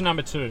 Question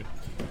number 2.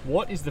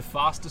 What is the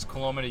fastest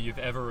kilometer you've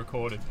ever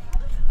recorded?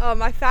 Oh,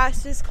 my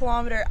fastest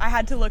kilometer, I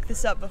had to look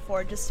this up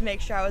before just to make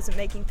sure I wasn't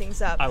making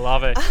things up. I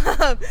love it.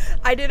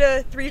 I did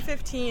a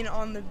 3:15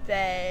 on the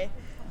bay,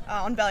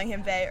 on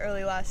Bellingham Bay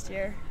early last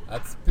year.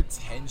 That's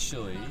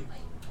potentially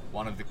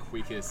one of the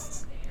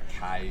quickest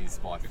Ks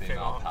by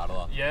female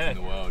paddler in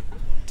the world.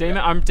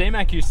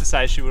 D-Mac used to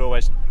say she would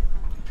always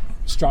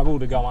struggle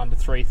to go under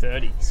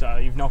 3:30, so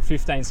you've knocked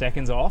 15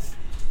 seconds off.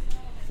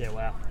 Yeah,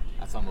 wow.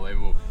 That's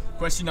unbelievable.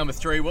 Question number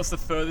 3, what's the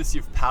furthest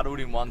you've paddled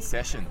in one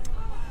session?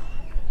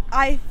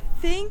 I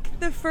think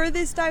the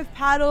furthest I've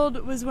paddled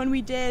was when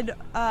we did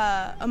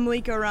a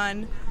Malika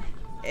run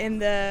in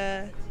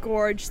the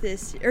gorge we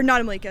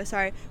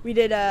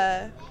did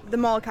the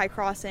Molokai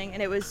crossing,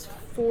 and it was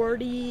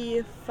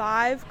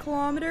 45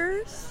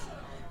 kilometers.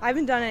 I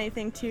haven't done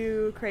anything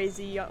too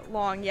crazy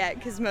long yet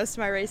because most of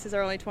my races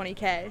are only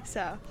 20K,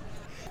 so.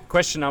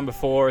 Question number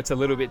 4, it's a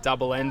little bit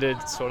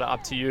double-ended, sort of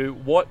up to you.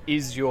 What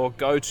is your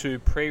go-to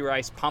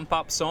pre-race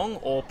pump-up song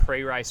or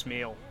pre-race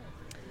meal?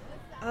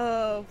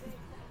 Oh,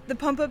 the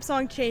pump-up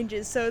song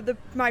changes. So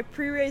my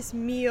pre-race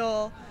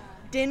meal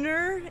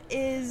dinner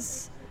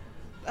is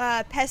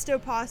pesto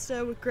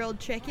pasta with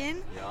grilled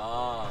chicken.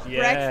 Yeah.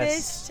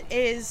 Breakfast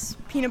is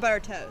peanut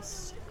butter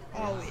toast.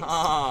 Always.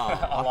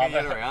 I can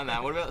get around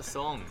that. What about the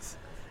songs?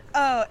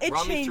 Oh, it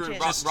Run changes.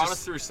 Run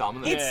us through some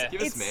of them.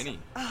 Give us many.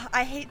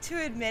 I hate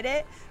to admit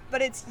it,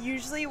 but it's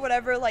usually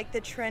whatever the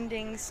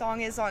trending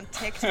song is on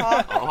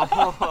TikTok.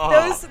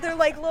 They're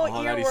like little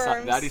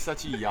earworms. That is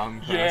such a young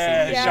person.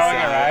 Yeah,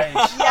 showing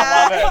her age.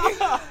 Yeah. I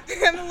love it.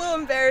 I'm a little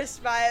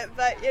embarrassed by it,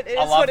 but it is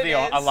what it is.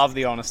 I love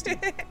the honesty.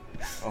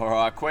 All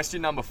right,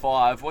 question number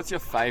 5. What's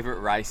your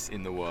favourite race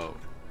in the world?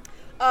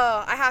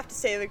 Oh, I have to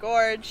say the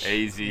Gorge.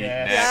 Easy.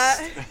 Yeah.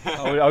 Next.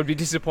 I would be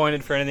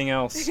disappointed for anything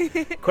else.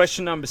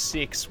 Question number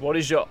 6. What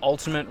is your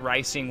ultimate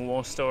racing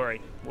war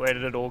story? Where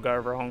did it all go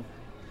wrong?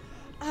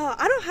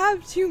 I don't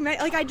have too many.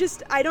 Like,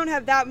 I don't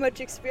have that much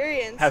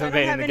experience. Haven't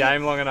been in the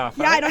game long enough.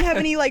 Yeah, I don't have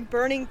any, like,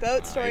 burning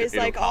boat stories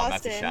It'll like come,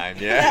 Austin. That's a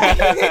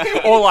shame,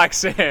 yeah. Or like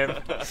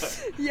Sam.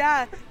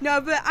 Yeah.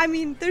 No, but, I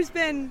mean, there's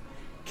been...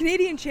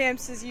 Canadian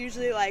Champs is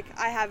usually, like,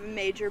 I have a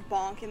major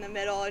bonk in the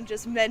middle and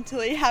just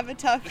mentally have a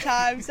tough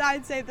time. So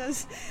I'd say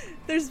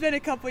there's been a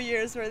couple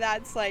years where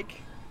that's, like...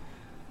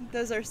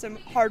 Those are some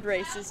hard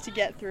races to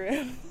get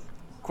through.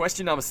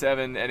 Question number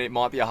 7, and it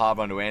might be a hard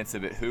one to answer,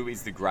 but who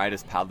is the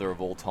greatest paddler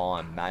of all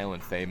time, male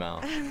and female?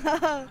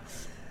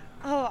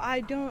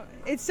 I don't...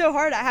 It's so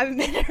hard. I haven't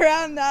been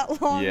around that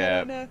long. Yeah, I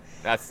don't know.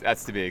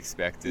 that's to be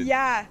expected.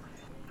 Yeah.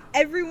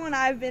 Everyone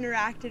I've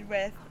interacted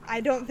with, I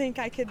don't think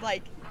I could,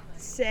 like,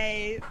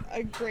 say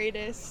a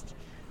greatest.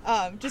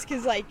 Just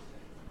because, like,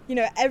 you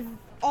know,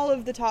 all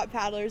of the top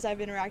paddlers I've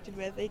interacted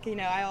with, like, you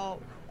know, I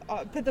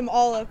put them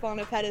all up on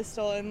a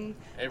pedestal and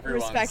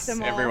respect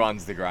them all.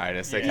 Everyone's the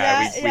greatest. Okay,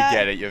 Yeah, we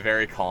get it. You're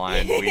very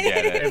kind. We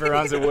get it.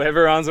 Everyone's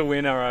a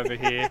winner over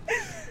here.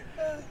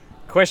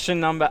 Question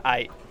number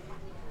 8.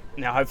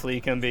 Now, hopefully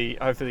you can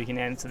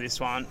answer this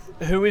one.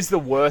 Who is the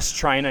worst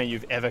trainer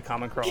you've ever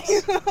come across?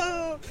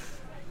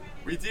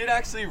 We did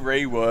actually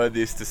reword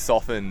this to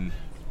soften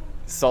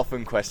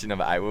question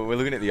number 8. We're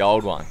looking at the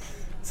old one.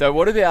 So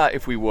what about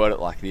if we word it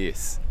like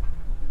this?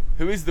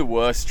 Who is the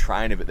worst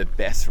trainer but the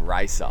best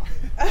racer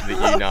that you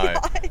know?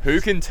 Gosh.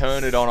 Who can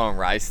turn it on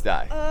race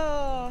day?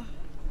 Oh,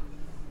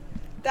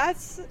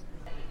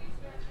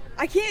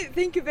 I can't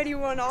think of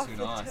anyone off Too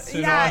the nice. top. Too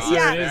Yeah, nice.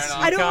 yeah. It is.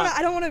 I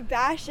don't want to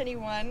bash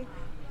anyone.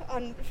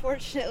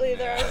 Unfortunately,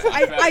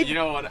 You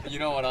know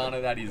what,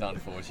 Anna? That is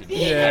unfortunate.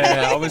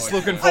 Yeah, I was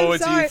looking forward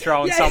to you sorry.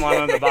 throwing Yeah. someone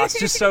on the bus,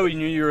 just so we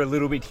knew you were a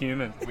little bit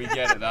human. We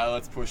get it though.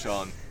 Let's push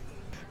on.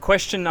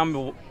 Question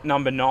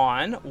number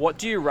 9. What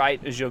do you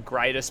rate as your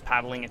greatest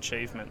paddling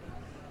achievement?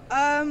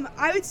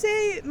 I would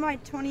say my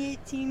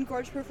 2018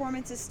 Gorge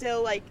performance is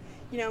still, like,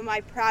 you know,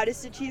 my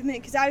proudest achievement,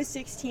 because I was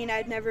 16.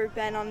 I'd never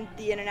been on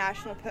the an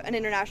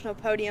international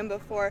podium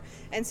before,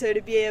 and so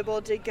to be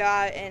able to go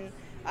out and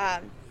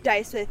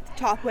dice with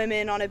top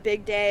women on a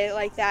big day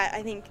like that,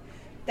 I think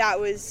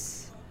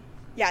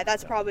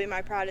that's probably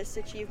my proudest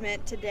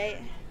achievement to date.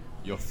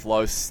 Your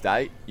flow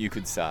state, you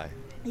could say.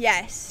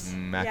 Yes.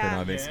 Macca Yeah. and I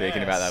have been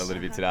speaking about that a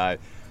little bit today.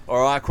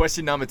 All right,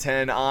 question number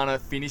 10. Anna,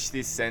 finish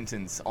this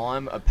sentence.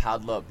 I'm a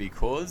paddler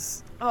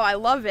because... Oh, I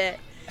love it.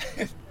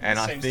 And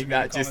I Seems to think be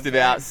that the just common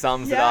about theme.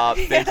 sums it Yeah. up.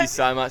 Thank you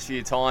so much for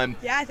your time.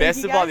 Yeah, thank Best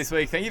you, of luck guys. this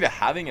week. Thank you for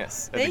having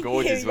us at the Thank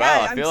Gorge you. as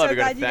well. Yeah, I I'm feel so like we've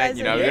got glad to you thank, guys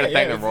we've are got to here.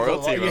 thank the Yeah,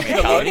 royalty when we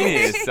yeah. come in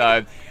here.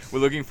 So we're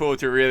looking forward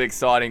to a really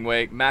exciting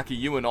week. Macca,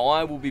 you and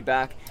I will be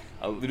back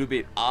a little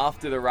bit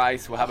after the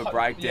race. We'll have a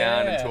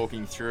breakdown and yeah.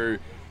 talking through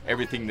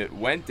everything that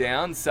went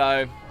down.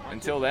 So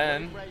until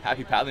then,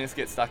 happy paddling. Let's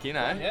get stuck in,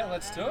 eh? Yeah,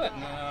 let's do it.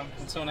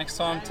 Until next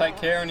time, take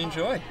care and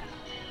enjoy.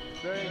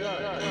 Very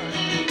good.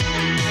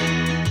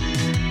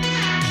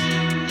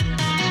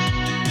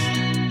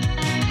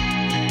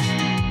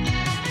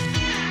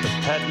 The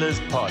Paddler's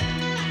Pod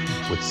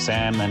with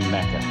Sam and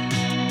Macca.